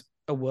there was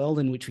a world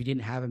in which we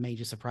didn't have a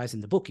major surprise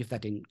in the book if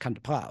that didn't come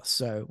to pass.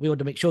 So we wanted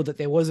to make sure that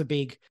there was a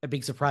big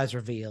surprise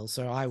reveal.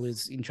 So I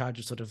was in charge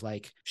of sort of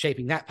like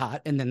shaping that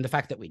part. And then the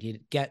fact that we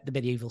did get the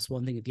medieval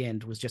spawn thing at the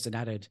end was just an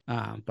added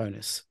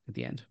bonus at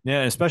the end. Yeah,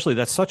 and especially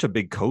that's such a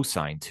big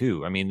cosign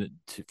too. I mean,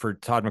 for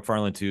Todd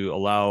McFarlane to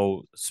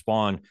allow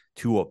Spawn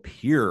to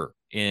appear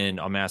in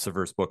a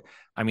Massiverse book,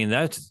 I mean,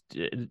 that's,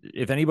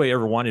 if anybody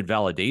ever wanted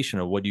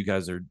validation of what you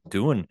guys are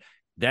doing,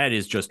 that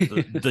is just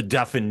the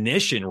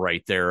definition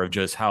right there of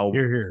just how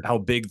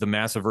big the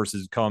Massiverse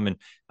has come. And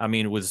I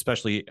mean, it was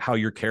especially how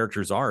your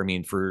characters are. I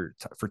mean, for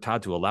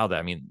Todd to allow that,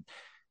 I mean,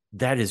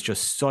 that is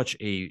just such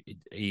a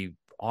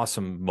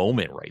awesome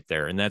moment right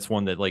there. And that's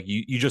one that like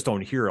you just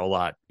don't hear a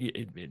lot.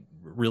 It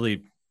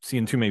really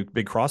seeing too many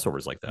big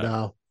crossovers like that.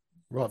 No.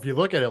 Well, if you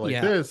look at it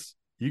like this,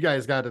 you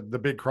guys got the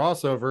big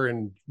crossover,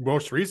 and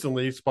most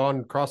recently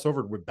Spawn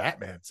crossovered with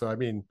Batman. So I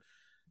mean,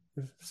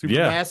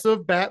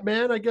 massive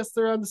Batman, I guess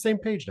they're on the same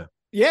page now.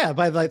 Yeah,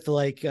 by like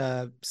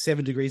the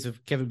 7 degrees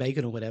of Kevin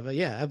Bacon or whatever.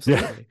 Yeah,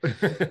 absolutely.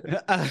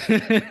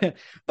 Yeah.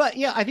 But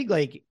yeah, I think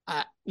like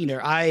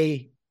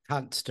I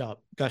can't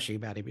stop gushing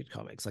about Image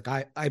Comics. Like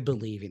I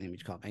believe in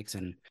Image Comics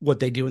and what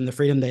they do and the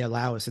freedom they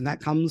allow us, and that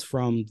comes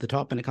from the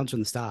top and it comes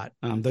from the start.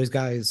 Those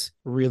guys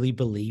really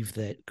believe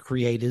that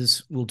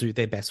creators will do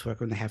their best work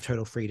when they have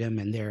total freedom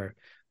and they're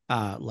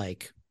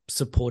like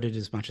supported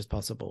as much as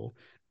possible.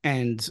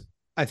 And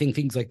I think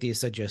things like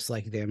this are just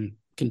like them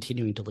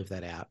continuing to live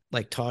that out.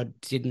 Like Todd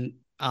didn't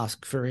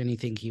ask for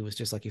anything. He was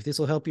just like, if this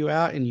will help you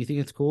out and you think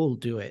it's cool,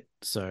 do it.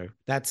 So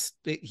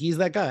he's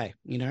that guy,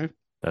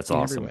 That's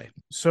awesome.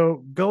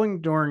 So going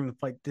during the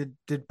fight,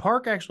 did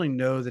Park actually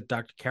know that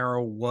Dr.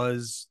 Carroll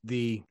was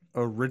the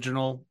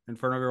original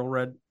Inferno Girl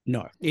Red?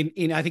 No.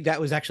 I think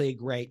that was actually a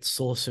great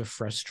source of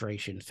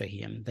frustration for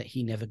him, that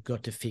he never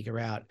got to figure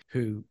out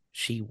who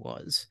she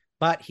was.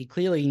 But he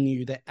clearly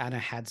knew that Anna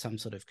had some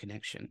sort of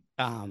connection.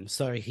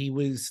 So he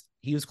was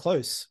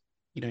close.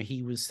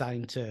 He was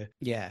starting to,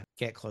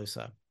 get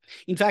closer.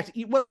 In fact,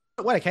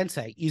 what I can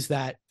say is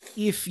that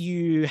if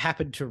you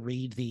happen to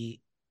read the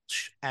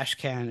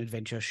Ashcan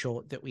adventure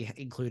short that we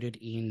included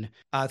in,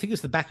 I think it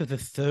was the back of the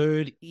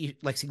third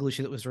single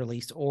issue that was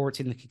released, or it's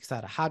in the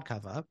Kickstarter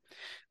hardcover,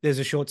 there's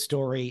a short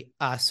story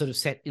sort of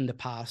set in the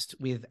past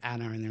with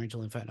Anna and the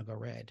original Inferno Girl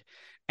Red.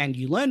 And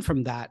you learn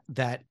from that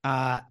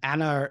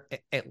Anna,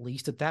 at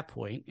least at that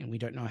point, and we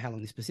don't know how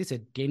long this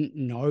persisted, didn't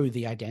know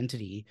the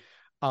identity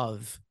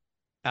of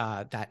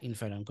that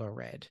Inferno Girl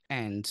Red.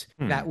 And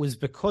that was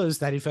because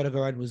that Inferno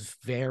Girl Red was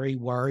very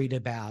worried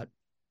about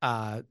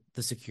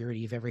the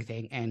security of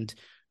everything and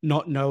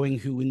not knowing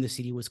who in the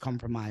city was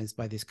compromised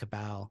by this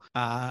cabal.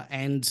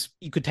 And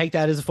you could take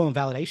that as a form of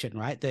validation,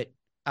 right? That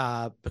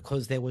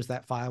because there was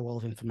that firewall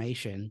of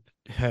information,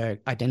 her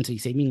identity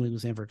seemingly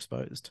was never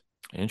exposed.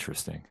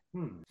 Interesting.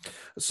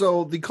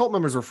 So the cult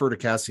members refer to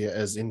Cassia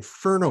as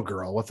Inferno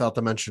Girl without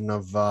the mention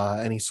of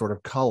any sort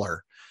of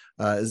color.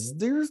 Is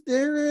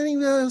there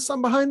any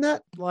some behind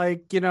that?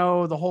 Like,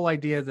 the whole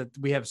idea that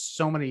we have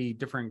so many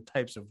different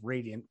types of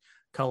radiant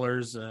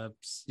colors,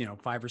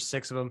 5 or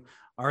 6 of them.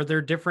 Are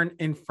there different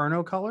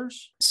Inferno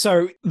colors?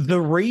 So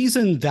the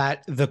reason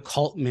that the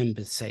cult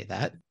members say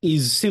that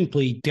is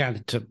simply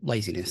down to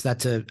laziness.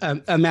 That's a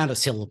amount of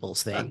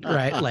syllables thing,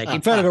 right? Like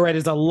Inferno Girl Red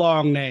is a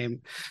long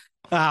name.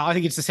 I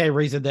think it's the same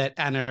reason that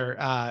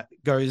Anna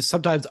goes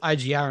sometimes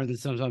IGR and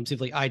sometimes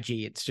simply IG.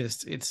 It's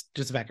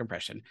just about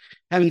compression.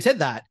 Having said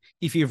that,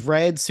 if you've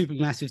read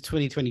Supermassive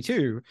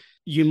 2022,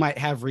 you might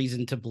have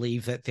reason to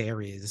believe that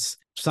there is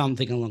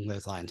something along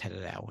those lines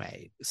headed our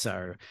way.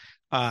 So,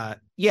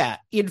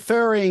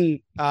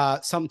 inferring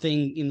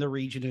something in the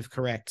region of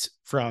correct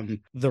from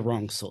the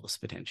wrong source,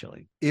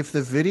 potentially. If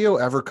the video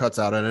ever cuts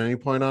out at any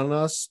point on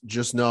us,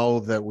 just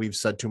know that we've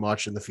said too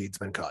much and the feed's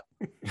been cut.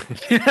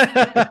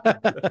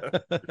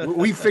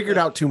 We figured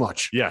out too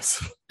much.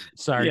 Yes.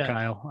 Sorry,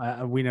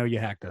 Kyle. We know you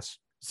hacked us.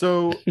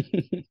 So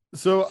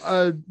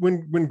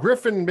when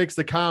Griffin makes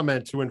the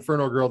comment to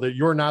Inferno Girl that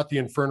you're not the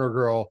Inferno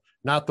Girl,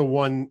 not the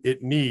one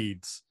it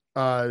needs,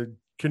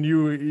 can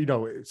you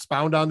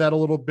expound on that a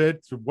little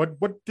bit?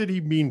 What did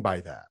he mean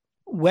by that?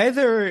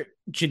 Whether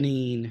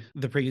Janine,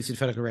 the previous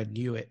Inferno Girl Red,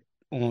 knew it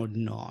or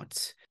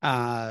not,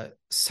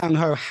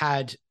 Sang-Ho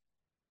had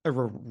a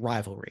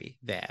rivalry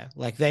there.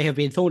 Like, they have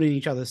been thorn in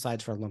each other's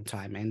sides for a long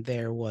time, and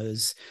there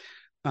was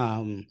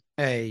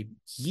a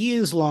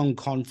years-long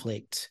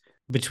conflict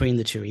between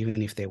the two,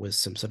 even if there was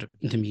some sort of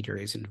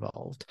intermediaries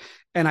involved.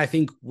 And I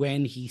think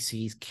when he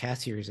sees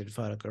Cassia as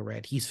Inferno Girl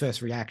Red, his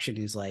first reaction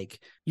is like,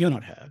 you're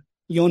not her.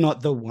 You're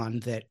not the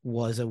one that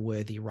was a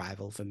worthy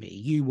rival for me.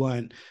 You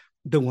weren't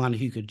the one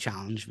who could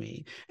challenge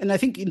me. And I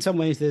think in some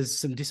ways there's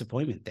some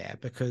disappointment there,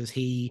 because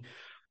he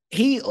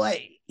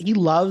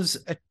loves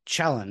a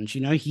challenge.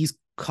 He's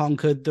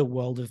conquered the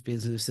world of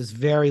business. There's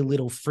very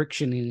little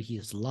friction in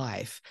his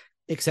life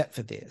except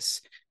for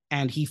this.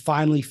 And he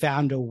finally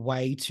found a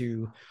way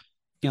to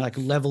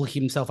level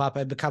himself up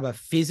and become a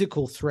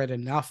physical threat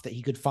enough that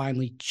he could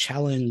finally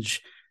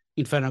challenge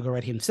Inferno Girl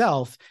Red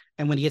himself.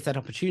 And when he gets that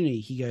opportunity,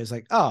 he goes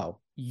like, oh,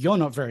 you're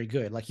not very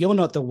good. Like, you're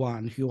not the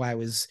one who I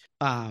was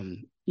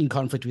in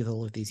conflict with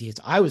all of these years.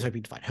 I was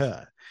hoping to fight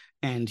her,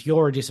 and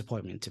you're a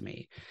disappointment to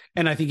me.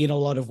 And I think in a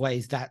lot of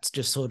ways, that's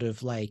just sort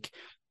of like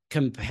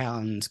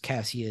compounds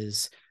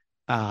Cassia's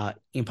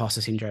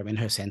imposter syndrome, in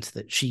her sense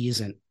that she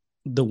isn't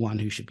the one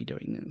who should be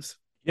doing this.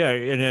 Yeah,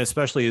 and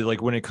especially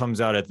like when it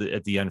comes out at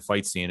the end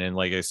fight scene, and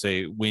like I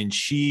say, when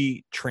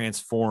she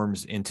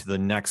transforms into the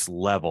next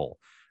level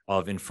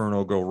of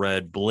Inferno Girl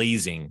Red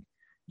blazing,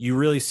 you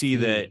really see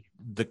that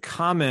the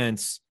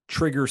comments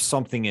trigger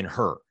something in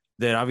her.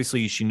 That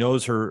obviously she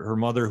knows her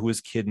mother, who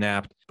was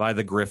kidnapped by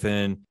the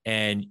Griffin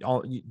and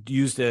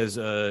used as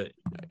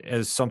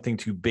something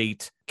to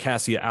bait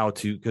Cassia out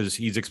to, because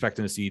he's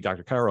expecting to see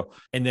Dr. Cairo.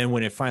 And then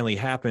when it finally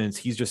happens,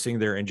 he's just sitting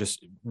there and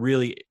just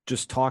really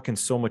just talking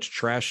so much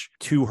trash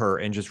to her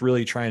and just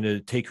really trying to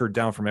take her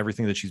down from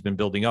everything that she's been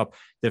building up,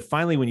 that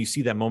finally when you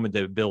see that moment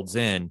that it builds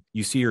in,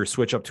 you see her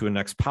switch up to a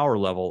next power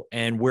level.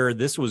 And where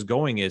this was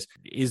going is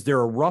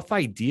there a rough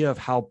idea of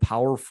how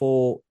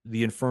powerful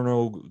the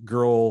Inferno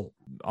Girl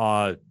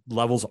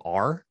levels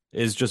are?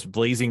 Is just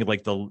blazing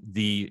like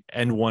the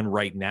end one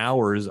right now,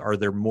 or are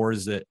there more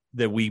that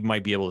we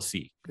might be able to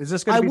see? Is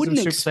this going to be some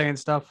Super Saiyan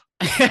stuff?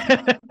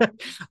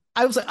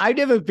 I've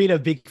never been a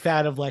big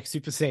fan of like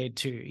Super Saiyan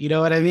 2. You know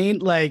what I mean?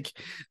 Like,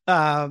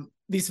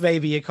 this may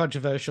be a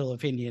controversial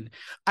opinion.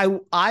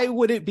 I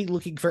wouldn't be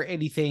looking for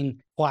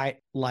anything quite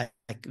like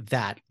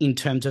that in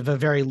terms of a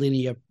very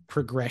linear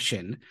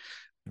progression.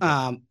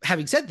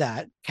 Having said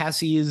that,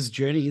 Cassia's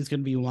journey is going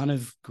to be one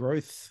of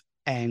growth,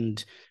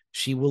 and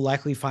she will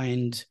likely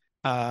find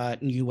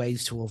new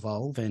ways to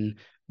evolve, and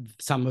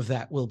some of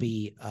that will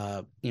be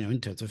in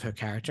terms of her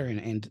character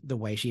and the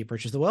way she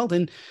approaches the world,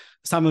 and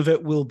some of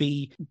it will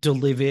be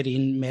delivered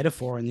in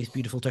metaphor in this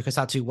beautiful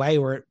tokusatsu way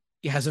where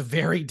it has a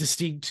very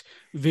distinct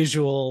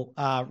visual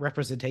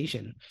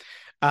representation.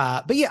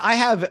 But yeah, I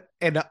have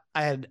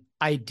an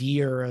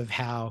idea of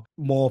how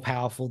more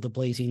powerful the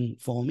blazing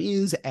form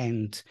is,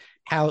 and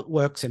how it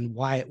works and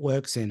why it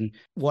works and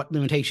what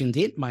limitations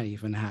it might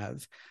even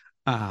have.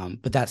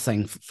 But that's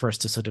something for us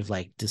to sort of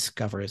like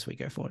discover as we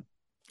go forward.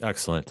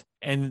 Excellent.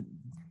 And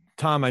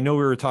Tom, I know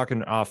we were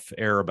talking off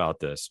air about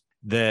this,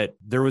 that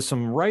there was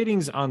some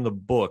writings on the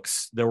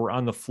books that were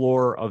on the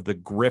floor of the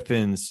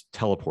Griffin's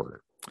teleporter.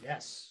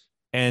 Yes.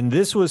 And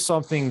this was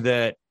something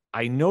that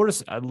I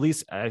noticed, at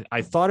least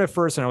I thought at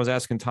first, and I was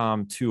asking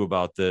Tom too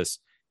about this,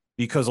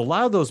 because a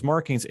lot of those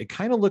markings, it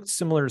kind of looked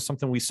similar to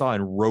something we saw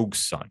in Rogue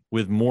Sun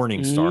with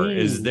Morningstar.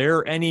 Is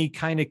there any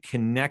kind of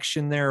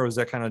connection there, or was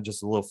that kind of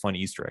just a little fun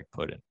Easter egg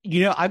put in?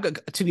 You know,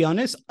 to be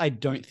honest, I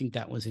don't think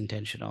that was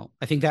intentional.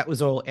 I think that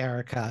was all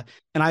Erica,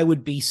 and I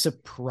would be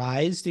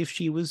surprised if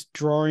she was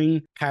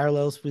drawing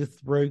parallels with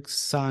Rogue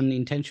Sun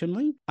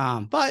intentionally.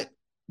 But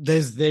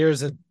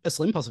there's a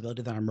slim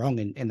possibility that I'm wrong,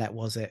 and that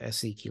was a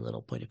sneaky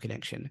little point of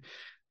connection.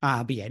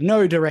 But yeah,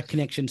 no direct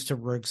connections to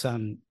Rogue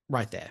Sun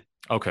right there.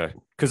 Okay,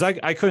 because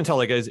I couldn't tell,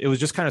 like, it was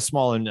just kind of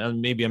small,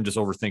 and maybe I'm just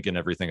overthinking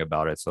everything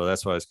about it. So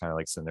that's why I was kind of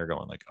like sitting there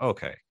going like,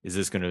 okay, is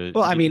this going to?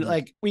 Well, I mean,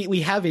 like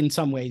we have in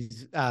some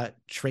ways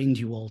trained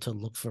you all to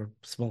look for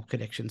small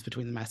connections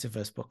between the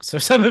Massiveverse books. So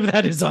some of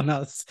that is on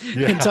us,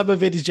 and some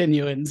of it is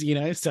genuine, you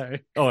know. So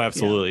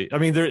absolutely. Yeah. I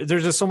mean,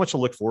 there's just so much to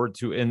look forward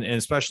to, and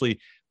especially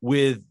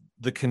with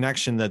the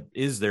connection that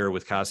is there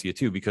with Cassia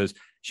too, because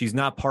she's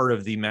not part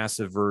of the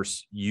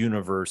Massiveverse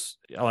universe,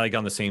 like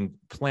on the same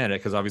planet.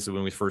 Because obviously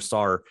when we first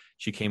saw her,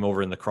 she came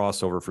over in the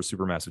crossover for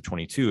Supermassive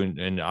 22.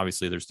 And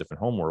obviously there's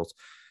different homeworlds.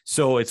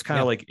 So it's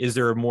kind of like, is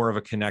there more of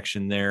a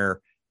connection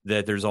there,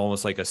 that there's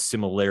almost like a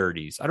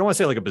similarities? I don't want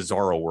to say like a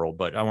bizarro world,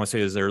 but I want to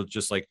say, is there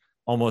just like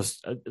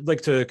almost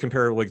like to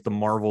compare like the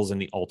Marvels and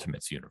the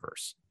Ultimates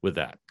universe with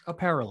that? A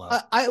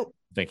parallel.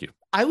 Thank you.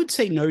 I would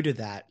say no to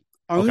that.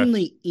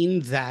 Only in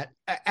that,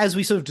 as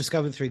we sort of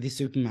discovered through this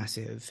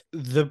Supermassive,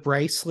 the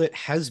bracelet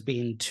has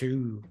been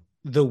to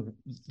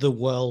the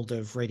world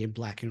of Radiant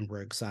Black and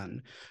Rogue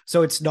Sun.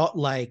 So it's not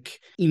like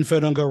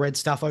Inferno Girl Red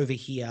stuff over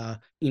here,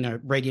 you know,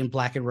 Radiant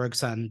Black and Rogue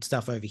Sun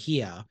stuff over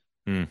here.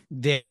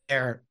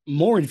 They're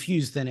more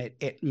infused than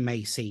it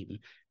may seem.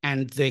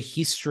 And the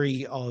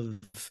history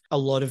of a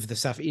lot of the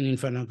stuff in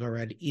Inferno Girl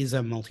Red is a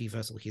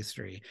multiversal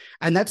history.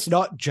 And that's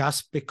not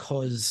just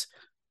because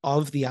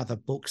of the other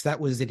books. That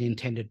was an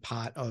intended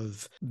part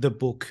of the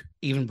book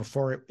even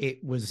before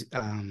it was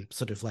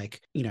sort of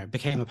like, you know,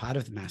 became a part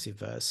of the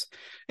Massiveverse.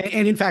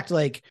 And in fact,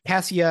 like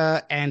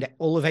Cassia and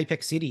all of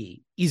Apex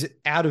City is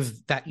out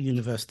of that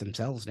universe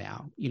themselves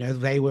now. You know,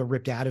 they were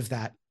ripped out of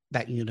that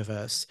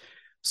universe.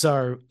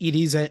 So it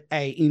is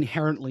a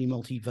inherently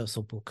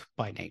multiversal book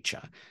by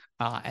nature.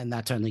 And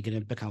that's only going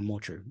to become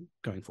more true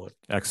going forward.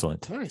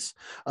 Excellent. Nice.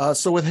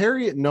 So with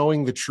Harriet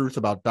knowing the truth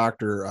about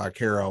Dr.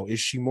 Caro, is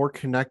she more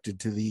connected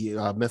to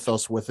the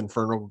mythos with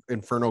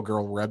Inferno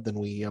Girl Red than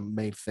we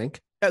may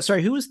think?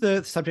 Sorry, who was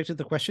the subject of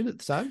the question at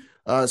the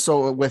time?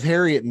 So with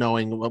Harriet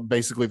knowing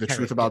basically the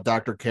truth about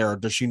Dr. Caro,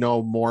 does she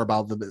know more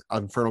about the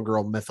Inferno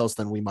Girl mythos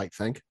than we might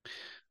think?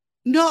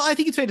 No, I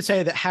think it's fair to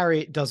say that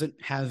Harriet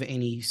doesn't have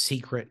any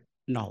secret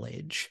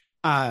knowledge.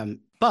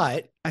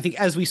 But I think,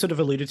 as we sort of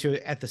alluded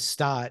to at the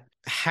start,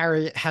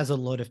 Harriet has a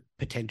lot of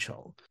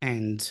potential,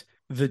 and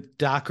the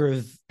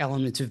darker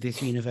elements of this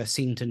universe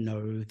seem to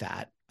know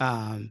that.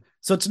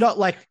 So it's not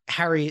like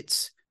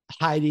Harriet's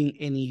hiding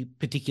any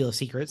particular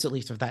secrets, at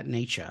least of that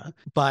nature,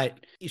 but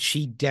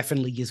she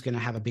definitely is going to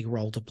have a big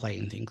role to play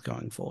in things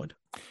going forward.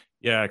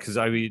 Yeah, because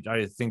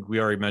I think we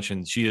already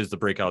mentioned she is the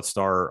breakout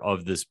star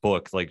of this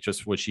book, like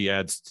just what she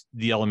adds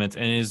the element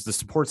and is the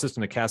support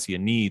system that Cassia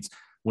needs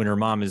when her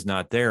mom is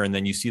not there. And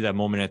then you see that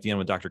moment at the end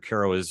when Dr.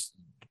 Caro is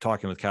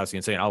talking with Cassie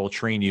and saying, I will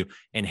train you.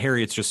 And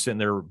Harriet's just sitting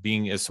there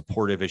being as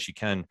supportive as she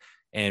can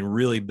and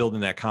really building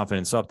that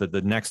confidence up that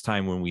the next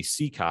time when we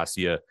see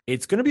Cassia,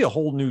 it's going to be a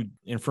whole new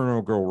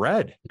Inferno Girl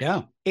Red.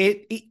 Yeah.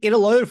 It in a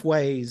lot of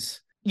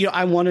ways, you know,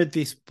 I wanted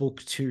this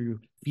book to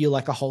feel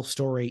like a whole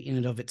story in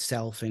and of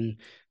itself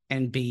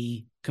and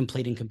be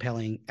complete and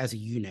compelling as a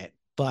unit.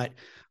 But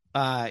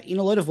in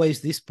a lot of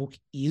ways, this book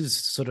is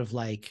sort of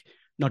like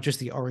not just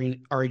the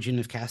origin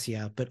of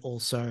Cassia, but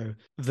also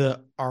the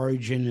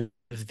origin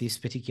of this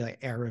particular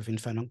era of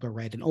Inferno Girl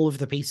Red. And all of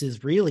the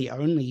pieces really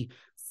only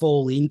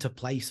fall into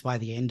place by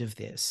the end of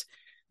this.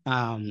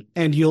 And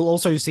you'll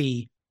also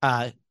see,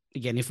 again,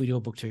 if we do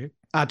a book two,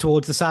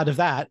 towards the start of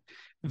that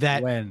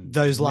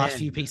those last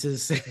few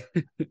pieces.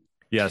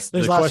 Yes,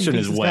 the question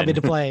is when come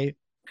into play.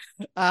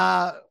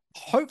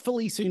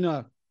 Hopefully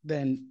sooner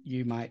than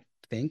you might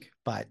think,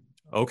 but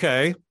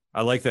okay.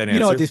 I like that answer. You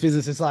know what this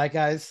business is like,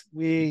 guys.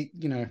 We're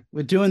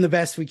doing the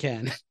best we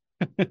can.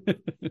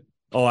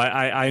 Oh,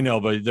 I know,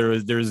 but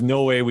there's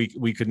no way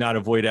we could not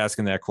avoid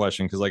asking that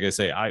question because, like I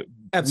say,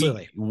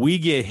 absolutely we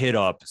get hit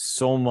up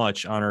so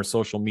much on our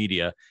social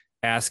media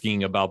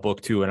asking about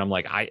book two, and I'm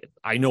like,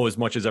 I know as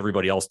much as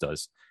everybody else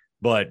does,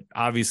 but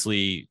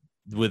obviously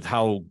with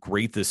how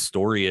great this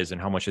story is and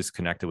how much it's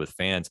connected with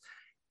fans,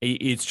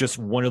 it's just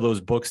one of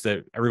those books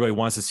that everybody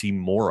wants to see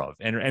more of,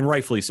 and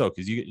rightfully so,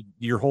 because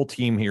your whole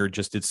team here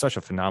just did such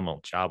a phenomenal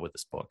job with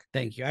this book.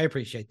 Thank you. I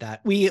appreciate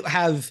that. We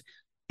have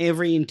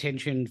every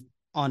intention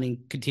on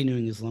in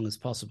continuing as long as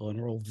possible, and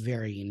we're all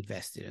very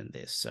invested in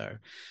this. So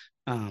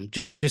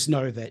just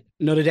know that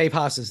not a day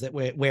passes that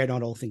we're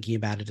not all thinking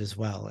about it as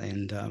well,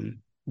 and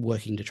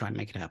working to try and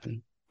make it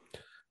happen.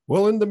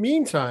 Well, in the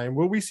meantime,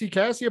 will we see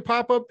Cassia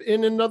pop up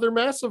in another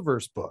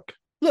Massiverse book?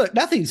 Look,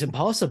 nothing's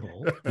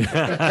impossible. But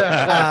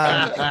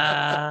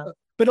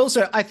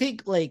also, I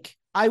think like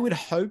I would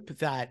hope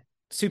that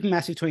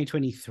Supermassive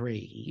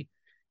 2023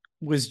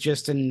 was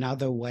just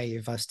another way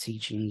of us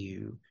teaching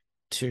you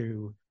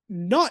to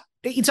not,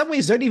 in some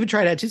ways, don't even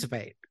try to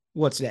anticipate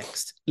what's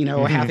next,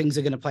 or how things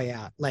are going to play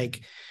out.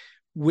 Like,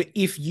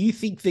 if you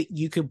think that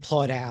you could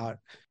plot out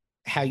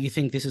how you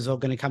think this is all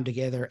going to come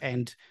together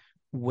and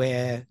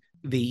where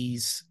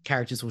these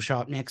characters will show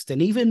up next,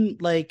 and even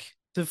like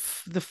the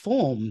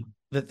form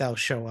that they'll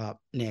show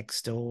up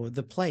next or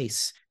the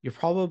place, you're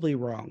probably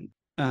wrong.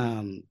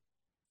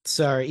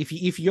 So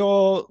if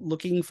you're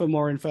looking for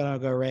more Inferno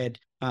Girl Red,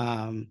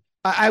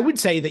 I would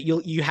say that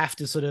you have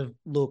to sort of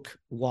look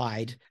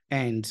wide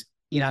and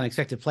in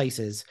unexpected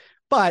places,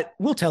 but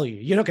we'll tell you,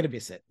 you're not going to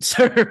miss it.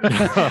 So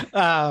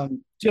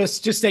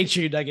just stay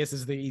tuned, I guess,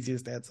 is the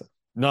easiest answer.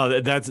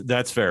 No,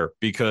 that's fair,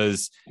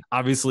 because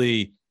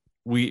obviously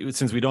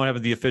since we don't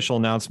have the official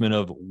announcement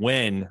of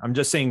when, I'm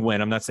just saying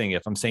when, I'm not saying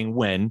if, I'm saying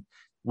when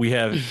we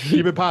have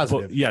keep it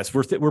positive. Yes,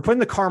 we're putting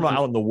the karma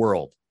out in the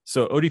world.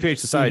 So ODPH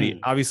Society,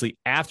 obviously,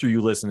 after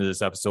you listen to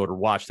this episode or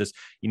watch this,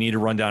 you need to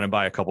run down and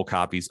buy a couple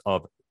copies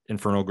of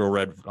Inferno Girl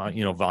Red,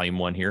 volume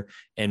 1 here,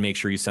 and make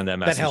sure you send that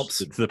message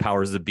to the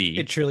powers that be.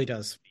 It truly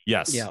does.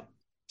 Yes. Yeah.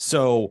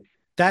 So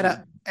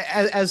that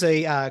as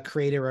a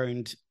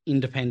creator-owned,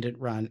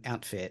 independent-run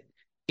outfit,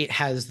 it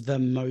has the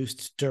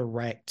most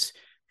direct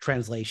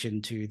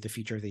translation to the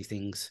future of these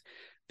things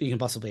that you can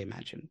possibly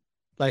imagine.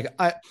 Like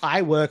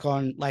I work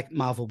on like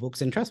Marvel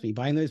books, and trust me,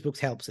 buying those books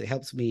helps. It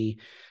helps me.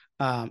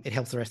 It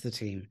helps the rest of the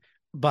team.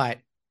 But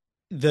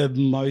the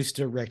most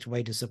direct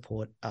way to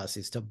support us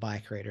is to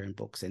buy creator-owned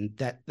books, and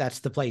that's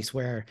the place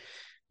where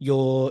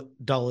your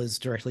dollars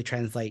directly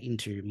translate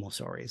into more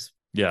stories.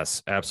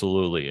 Yes,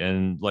 absolutely.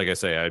 And like I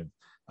say,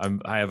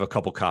 I have a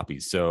couple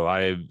copies, so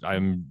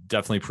I'm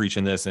definitely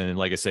preaching this. And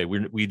like I say,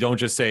 we don't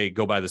just say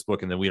go buy this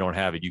book and then we don't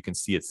have it. You can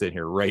see it sitting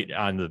here right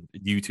on the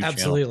YouTube channel.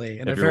 Absolutely,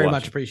 and I very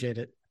much appreciate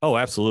it. Oh,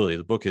 absolutely.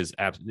 The book is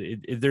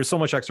there's so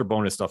much extra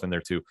bonus stuff in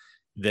there too,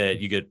 that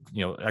you get,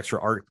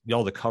 extra art.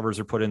 All the covers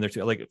are put in there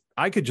too. Like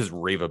I could just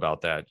rave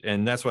about that,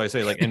 and that's why I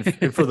say like,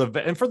 and for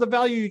the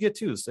value you get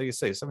too. So you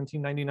say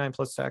 $17.99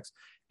 plus tax.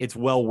 It's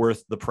well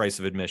worth the price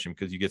of admission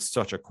because you get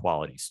such a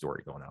quality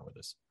story going on with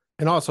this.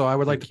 And also, I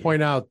would like to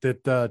point out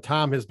that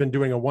Tom has been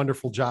doing a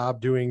wonderful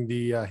job doing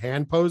the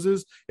hand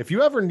poses. If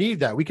you ever need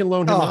that, we can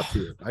loan him up to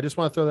you. I just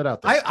want to throw that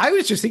out there. I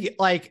was just thinking,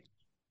 like,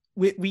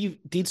 we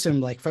did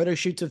some like photo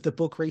shoots of the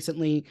book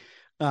recently,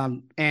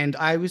 and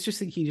I was just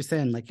thinking just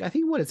then, like, I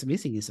think what it's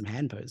missing is some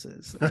hand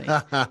poses.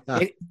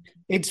 Like,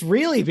 it's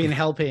really been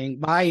helping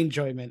my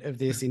enjoyment of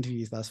this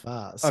interviews thus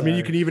far. So. I mean,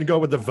 you can even go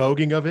with the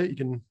voguing of it. You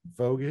can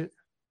vogue it.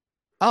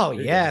 Oh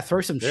yeah,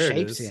 throw some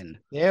shapes in.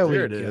 There we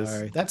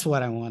go. That's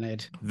what I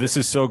wanted. This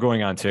is so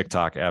going on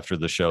TikTok after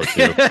the show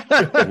too.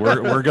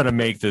 we're gonna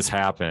make this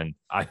happen.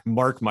 I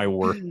mark my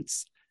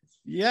words.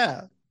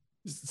 Yeah.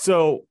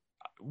 So,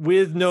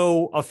 with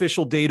no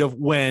official date of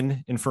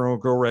when Inferno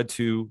Girl Red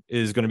 2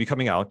 is going to be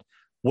coming out,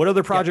 what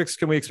other projects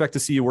can we expect to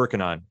see you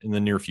working on in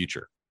the near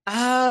future?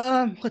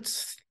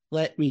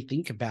 Let me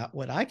think about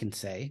what I can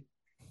say.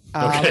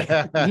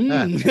 Okay.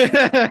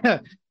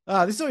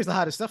 This is always the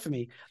hardest stuff for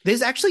me.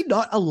 There's actually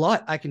not a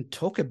lot I can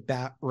talk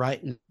about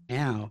right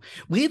now.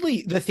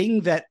 Weirdly, the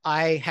thing that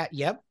I had,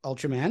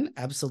 Ultraman,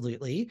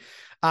 absolutely.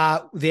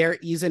 There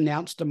is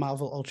announced a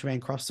Marvel Ultraman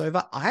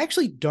crossover. I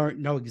actually don't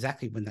know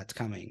exactly when that's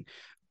coming,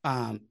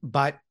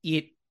 but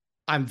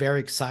I'm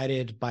very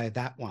excited by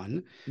that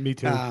one. Me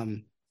too.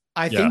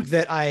 I think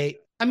that I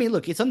mean,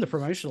 look, it's on the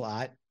promotional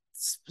art.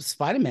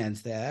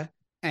 Spider-Man's there,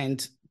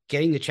 and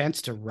getting the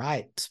chance to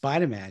write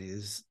Spider-Man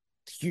is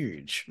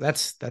huge.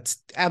 That's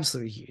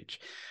absolutely huge.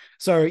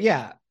 So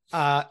yeah,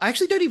 I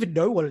actually don't even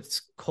know what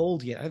it's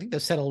called yet. I think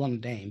they've settled on a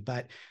name,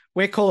 but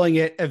we're calling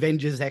it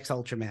Avengers X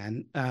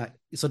Ultraman,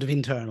 sort of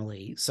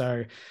internally.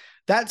 So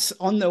that's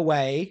on the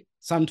way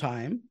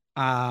sometime,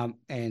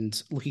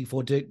 and looking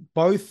forward to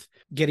both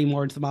getting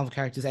more into the Marvel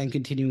characters and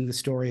continuing the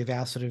story of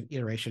our sort of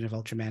iteration of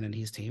Ultraman and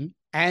his team.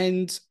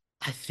 And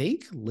I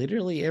think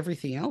literally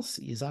everything else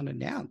is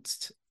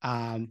unannounced.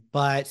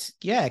 But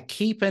yeah,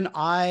 keep an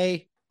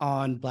eye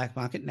on Black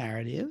Market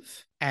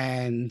Narrative,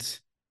 and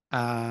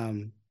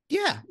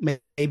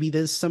maybe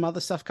there's some other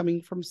stuff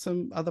coming from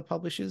some other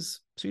publishers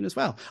soon as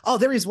well. Oh,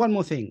 there is one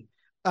more thing.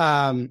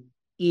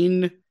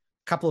 In a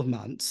couple of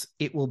months,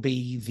 it will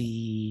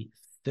be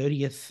the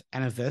 30th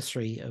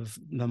anniversary of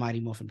the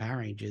Mighty Morphin Power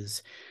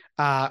Rangers,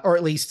 or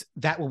at least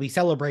that will be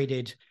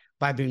celebrated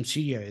by Boom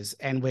Studios,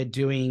 and we're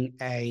doing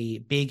a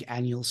big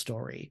annual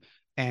story.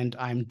 And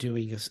I'm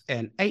doing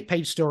an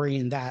 8-page story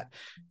in that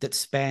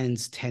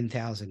spans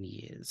 10,000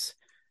 years,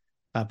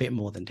 a bit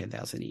more than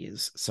 10,000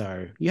 years.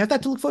 So you have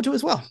that to look forward to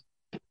as well.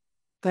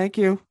 Thank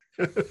you.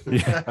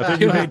 Yeah. I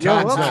think you made You're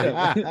Tom's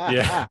welcome. night.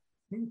 Yeah.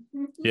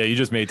 Yeah, you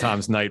just made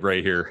Tom's night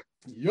right here.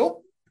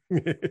 Yup.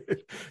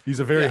 He's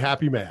a very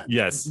happy man.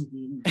 Yes.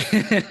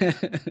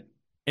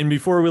 And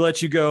before we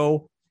let you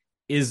go,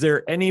 is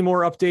there any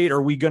more update?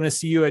 Are we going to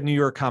see you at New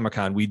York Comic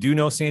Con? We do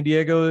know San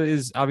Diego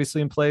is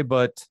obviously in play,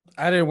 but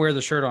I didn't wear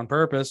the shirt on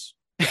purpose.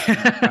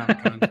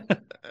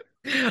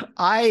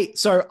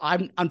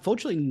 I'm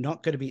unfortunately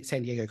not going to be at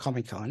San Diego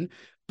Comic Con,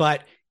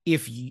 but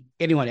if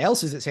anyone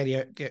else is at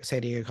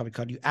San Diego Comic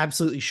Con, you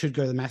absolutely should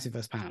go to the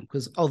Massiveverse panel,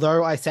 because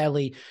although I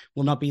sadly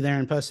will not be there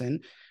in person,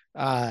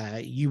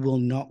 you will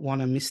not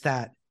want to miss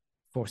that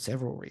for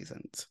several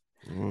reasons.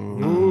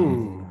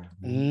 Ooh.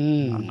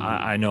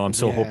 I know. I'm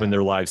so hoping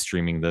they're live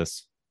streaming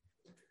this.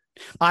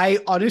 I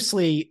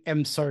honestly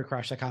am so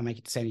crushed I can't make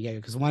it to San Diego,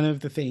 because one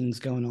of the things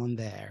going on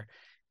there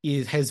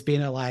has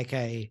been a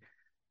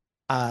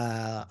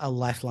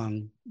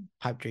lifelong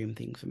pipe dream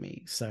thing for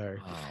me. So,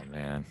 oh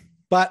man,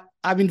 but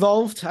I'm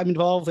involved,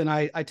 and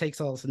I take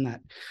solace in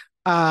that.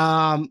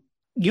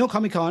 New York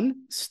Comic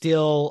Con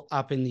still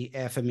up in the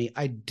air for me.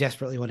 I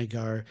desperately want to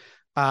go.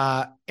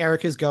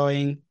 Erica's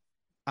going.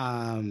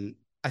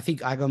 I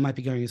think Igon might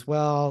be going as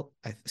well.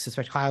 I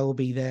suspect Kyle will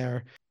be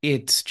there.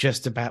 It's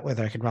just about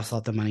whether I can rustle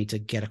out the money to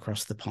get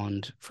across the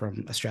pond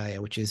from Australia,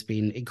 which has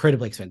been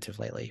incredibly expensive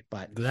lately.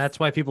 But that's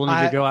why people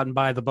need to go out and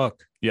buy the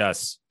book.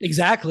 Yes,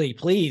 exactly.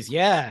 Please,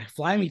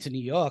 fly me to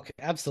New York,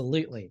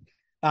 absolutely.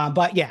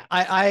 But yeah,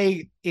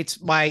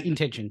 it's my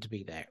intention to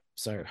be there.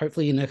 So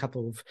hopefully in a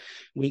couple of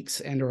weeks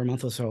or a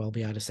month or so, I'll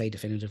be able to say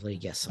definitively,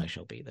 yes, I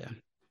shall be there.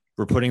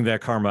 We're putting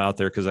that karma out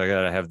there, because I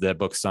gotta have that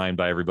book signed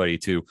by everybody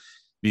too,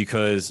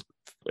 because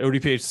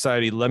ODPH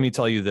Society, let me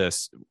tell you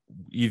this.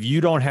 If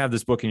you don't have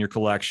this book in your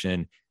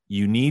collection,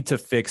 you need to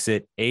fix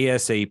it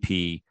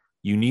ASAP.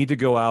 You need to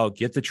go out,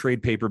 get the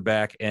trade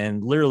paperback,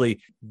 and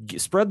literally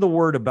spread the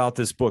word about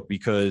this book,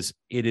 because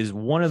it is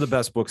one of the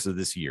best books of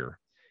this year.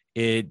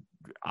 It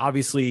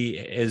obviously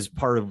is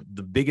part of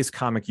the biggest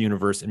comic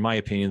universe, in my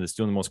opinion, that's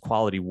doing the most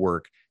quality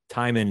work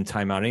time in and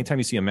time out. Anytime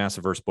you see a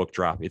Massiveverse book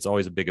drop, it's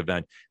always a big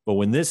event. But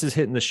when this is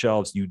hitting the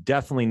shelves, you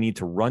definitely need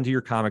to run to your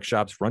comic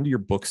shops, run to your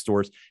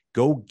bookstores,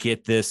 go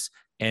get this,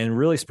 and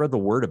really spread the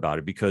word about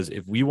it. Because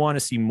if we want to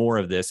see more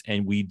of this,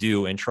 and we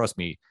do, and trust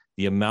me,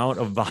 the amount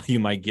of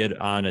volume I get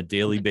on a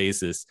daily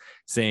basis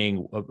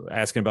asking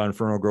about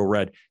Inferno Girl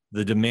Red,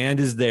 the demand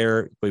is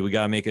there, but we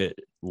got to make it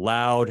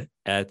loud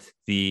at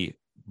the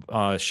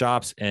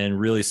shops and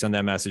really send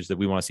that message that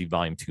we want to see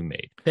volume 2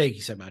 made. Thank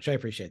you so much. I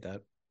appreciate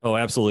that. Oh,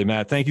 absolutely,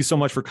 Matt. Thank you so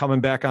much for coming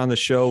back on the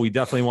show. We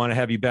definitely want to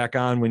have you back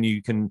on when you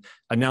can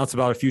announce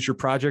about a future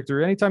project,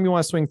 or anytime you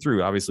want to swing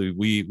through. Obviously,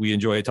 we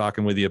enjoy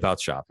talking with you about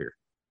shop here.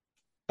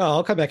 Oh,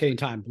 I'll come back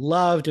anytime.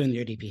 Love doing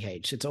the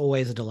ODPH. It's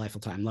always a delightful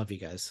time. Love you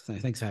guys. So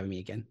thanks for having me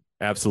again.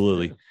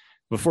 Absolutely.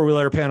 Before we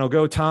let our panel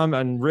go, Tom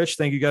and Rich,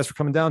 thank you guys for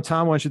coming down.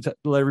 Tom, why don't you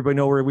let everybody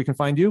know where we can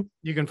find you?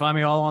 You can find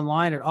me all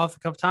online at Off the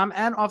Cuff Tom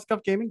and Off the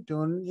Cuff Gaming,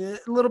 doing a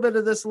little bit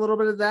of this, a little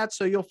bit of that.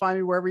 So you'll find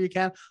me wherever you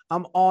can.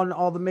 I'm on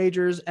all the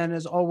majors. And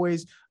as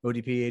always,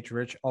 ODPH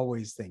Rich,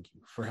 always thank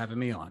you for having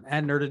me on,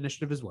 and Nerd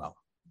Initiative as well.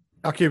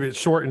 I'll keep it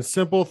short and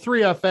simple.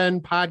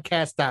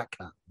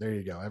 3fnpodcast.com. There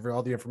you go.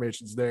 All the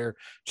information's there.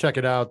 Check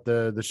it out.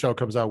 The show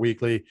comes out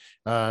weekly.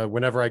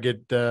 Whenever I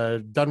get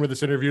done with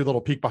this interview, a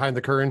little peek behind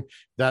the curtain,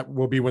 that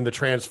will be when the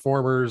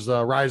Transformers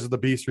Rise of the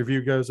Beast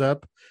review goes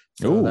up.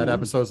 So that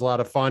episode's a lot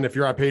of fun. If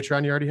you're on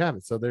Patreon, you already have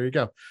it. So there you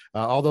go.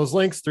 All those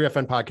links,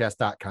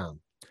 3fnpodcast.com.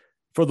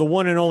 For the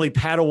one and only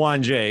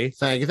Padawan J.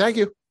 Thank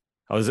you.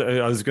 I was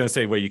going to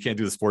say, wait, you can't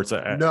do the sports.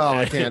 No,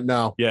 I can't.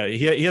 No. Yeah,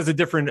 he has a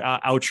different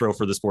outro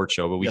for the sports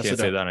show, but we can't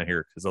say that on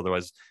here, because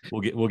otherwise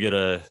we'll get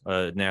a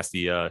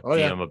nasty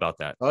DM about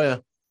that. Oh yeah.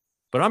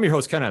 But I'm your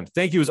host, Ken M.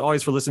 Thank you as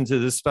always for listening to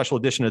this special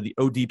edition of the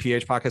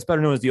ODPH podcast,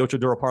 better known as the Ocho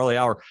Duro Parlay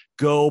Hour.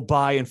 Go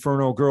buy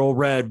Inferno Girl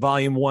Red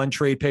Volume 1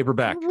 trade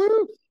paperback.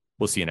 Woo-hoo.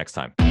 We'll see you next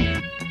time.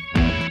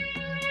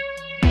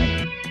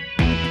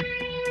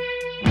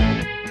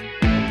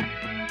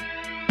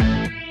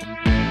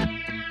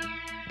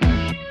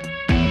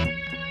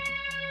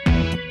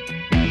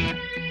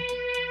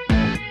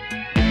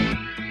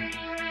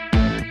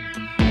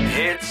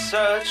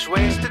 Such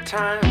waste of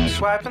time,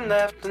 swiping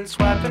left and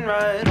swiping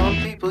right on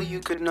people you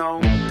could know.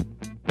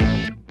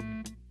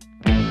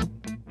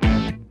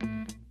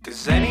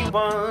 'Cause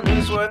anyone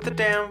who's worth a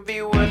damn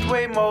be worth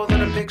way more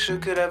than a picture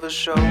could ever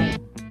show.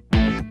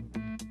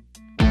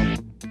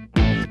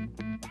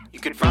 You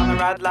could find the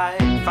right light,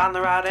 find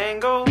the right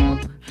angle,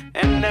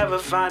 and never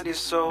find your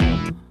soul.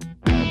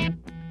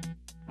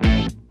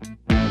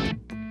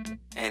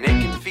 And it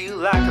can feel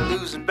like a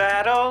losing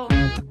battle,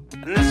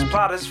 and this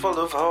plot is full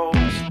of holes.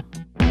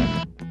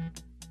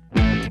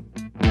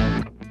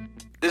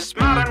 This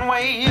modern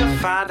way of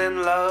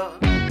finding love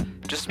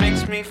just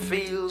makes me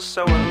feel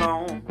so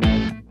alone.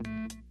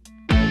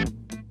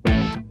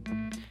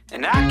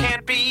 And I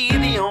can't be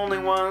the only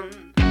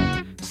one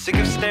sick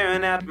of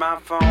staring at my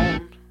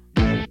phone.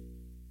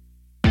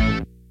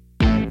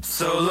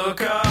 So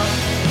look up,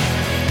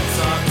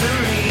 talk to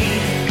me,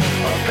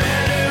 a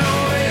better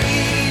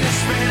way to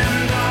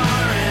spend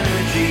our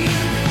energy.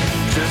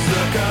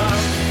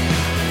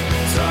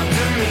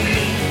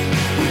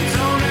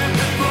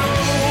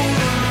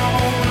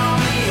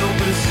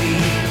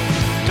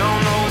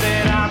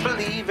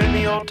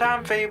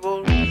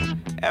 fabled.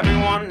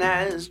 Everyone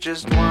has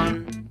just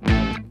one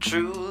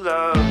true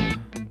love.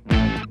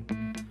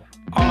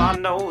 All I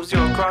know is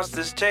you're across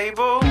this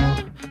table,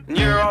 and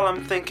you're all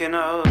I'm thinking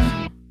of.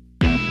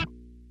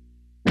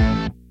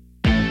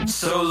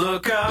 So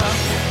look up,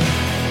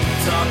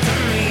 talk to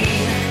me,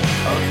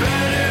 a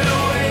better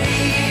way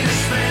to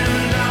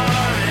spend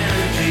our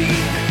energy.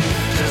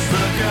 Just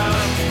look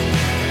up,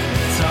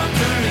 talk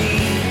to me.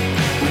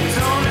 We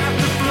don't have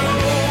to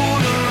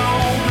float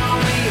alone on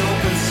the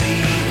open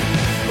sea.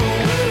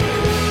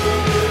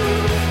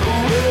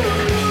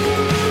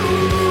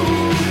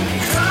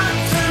 Talk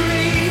to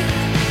me.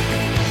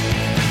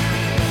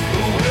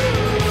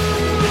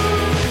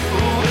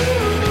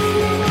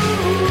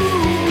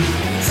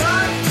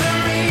 Talk to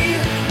me.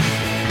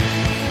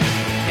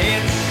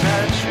 It's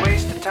such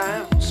waste of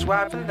time,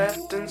 swiping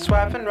left and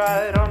swiping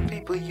right on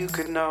people you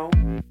could know.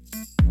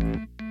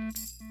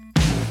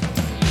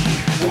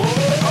 Whoa,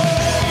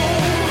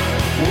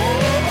 whoa.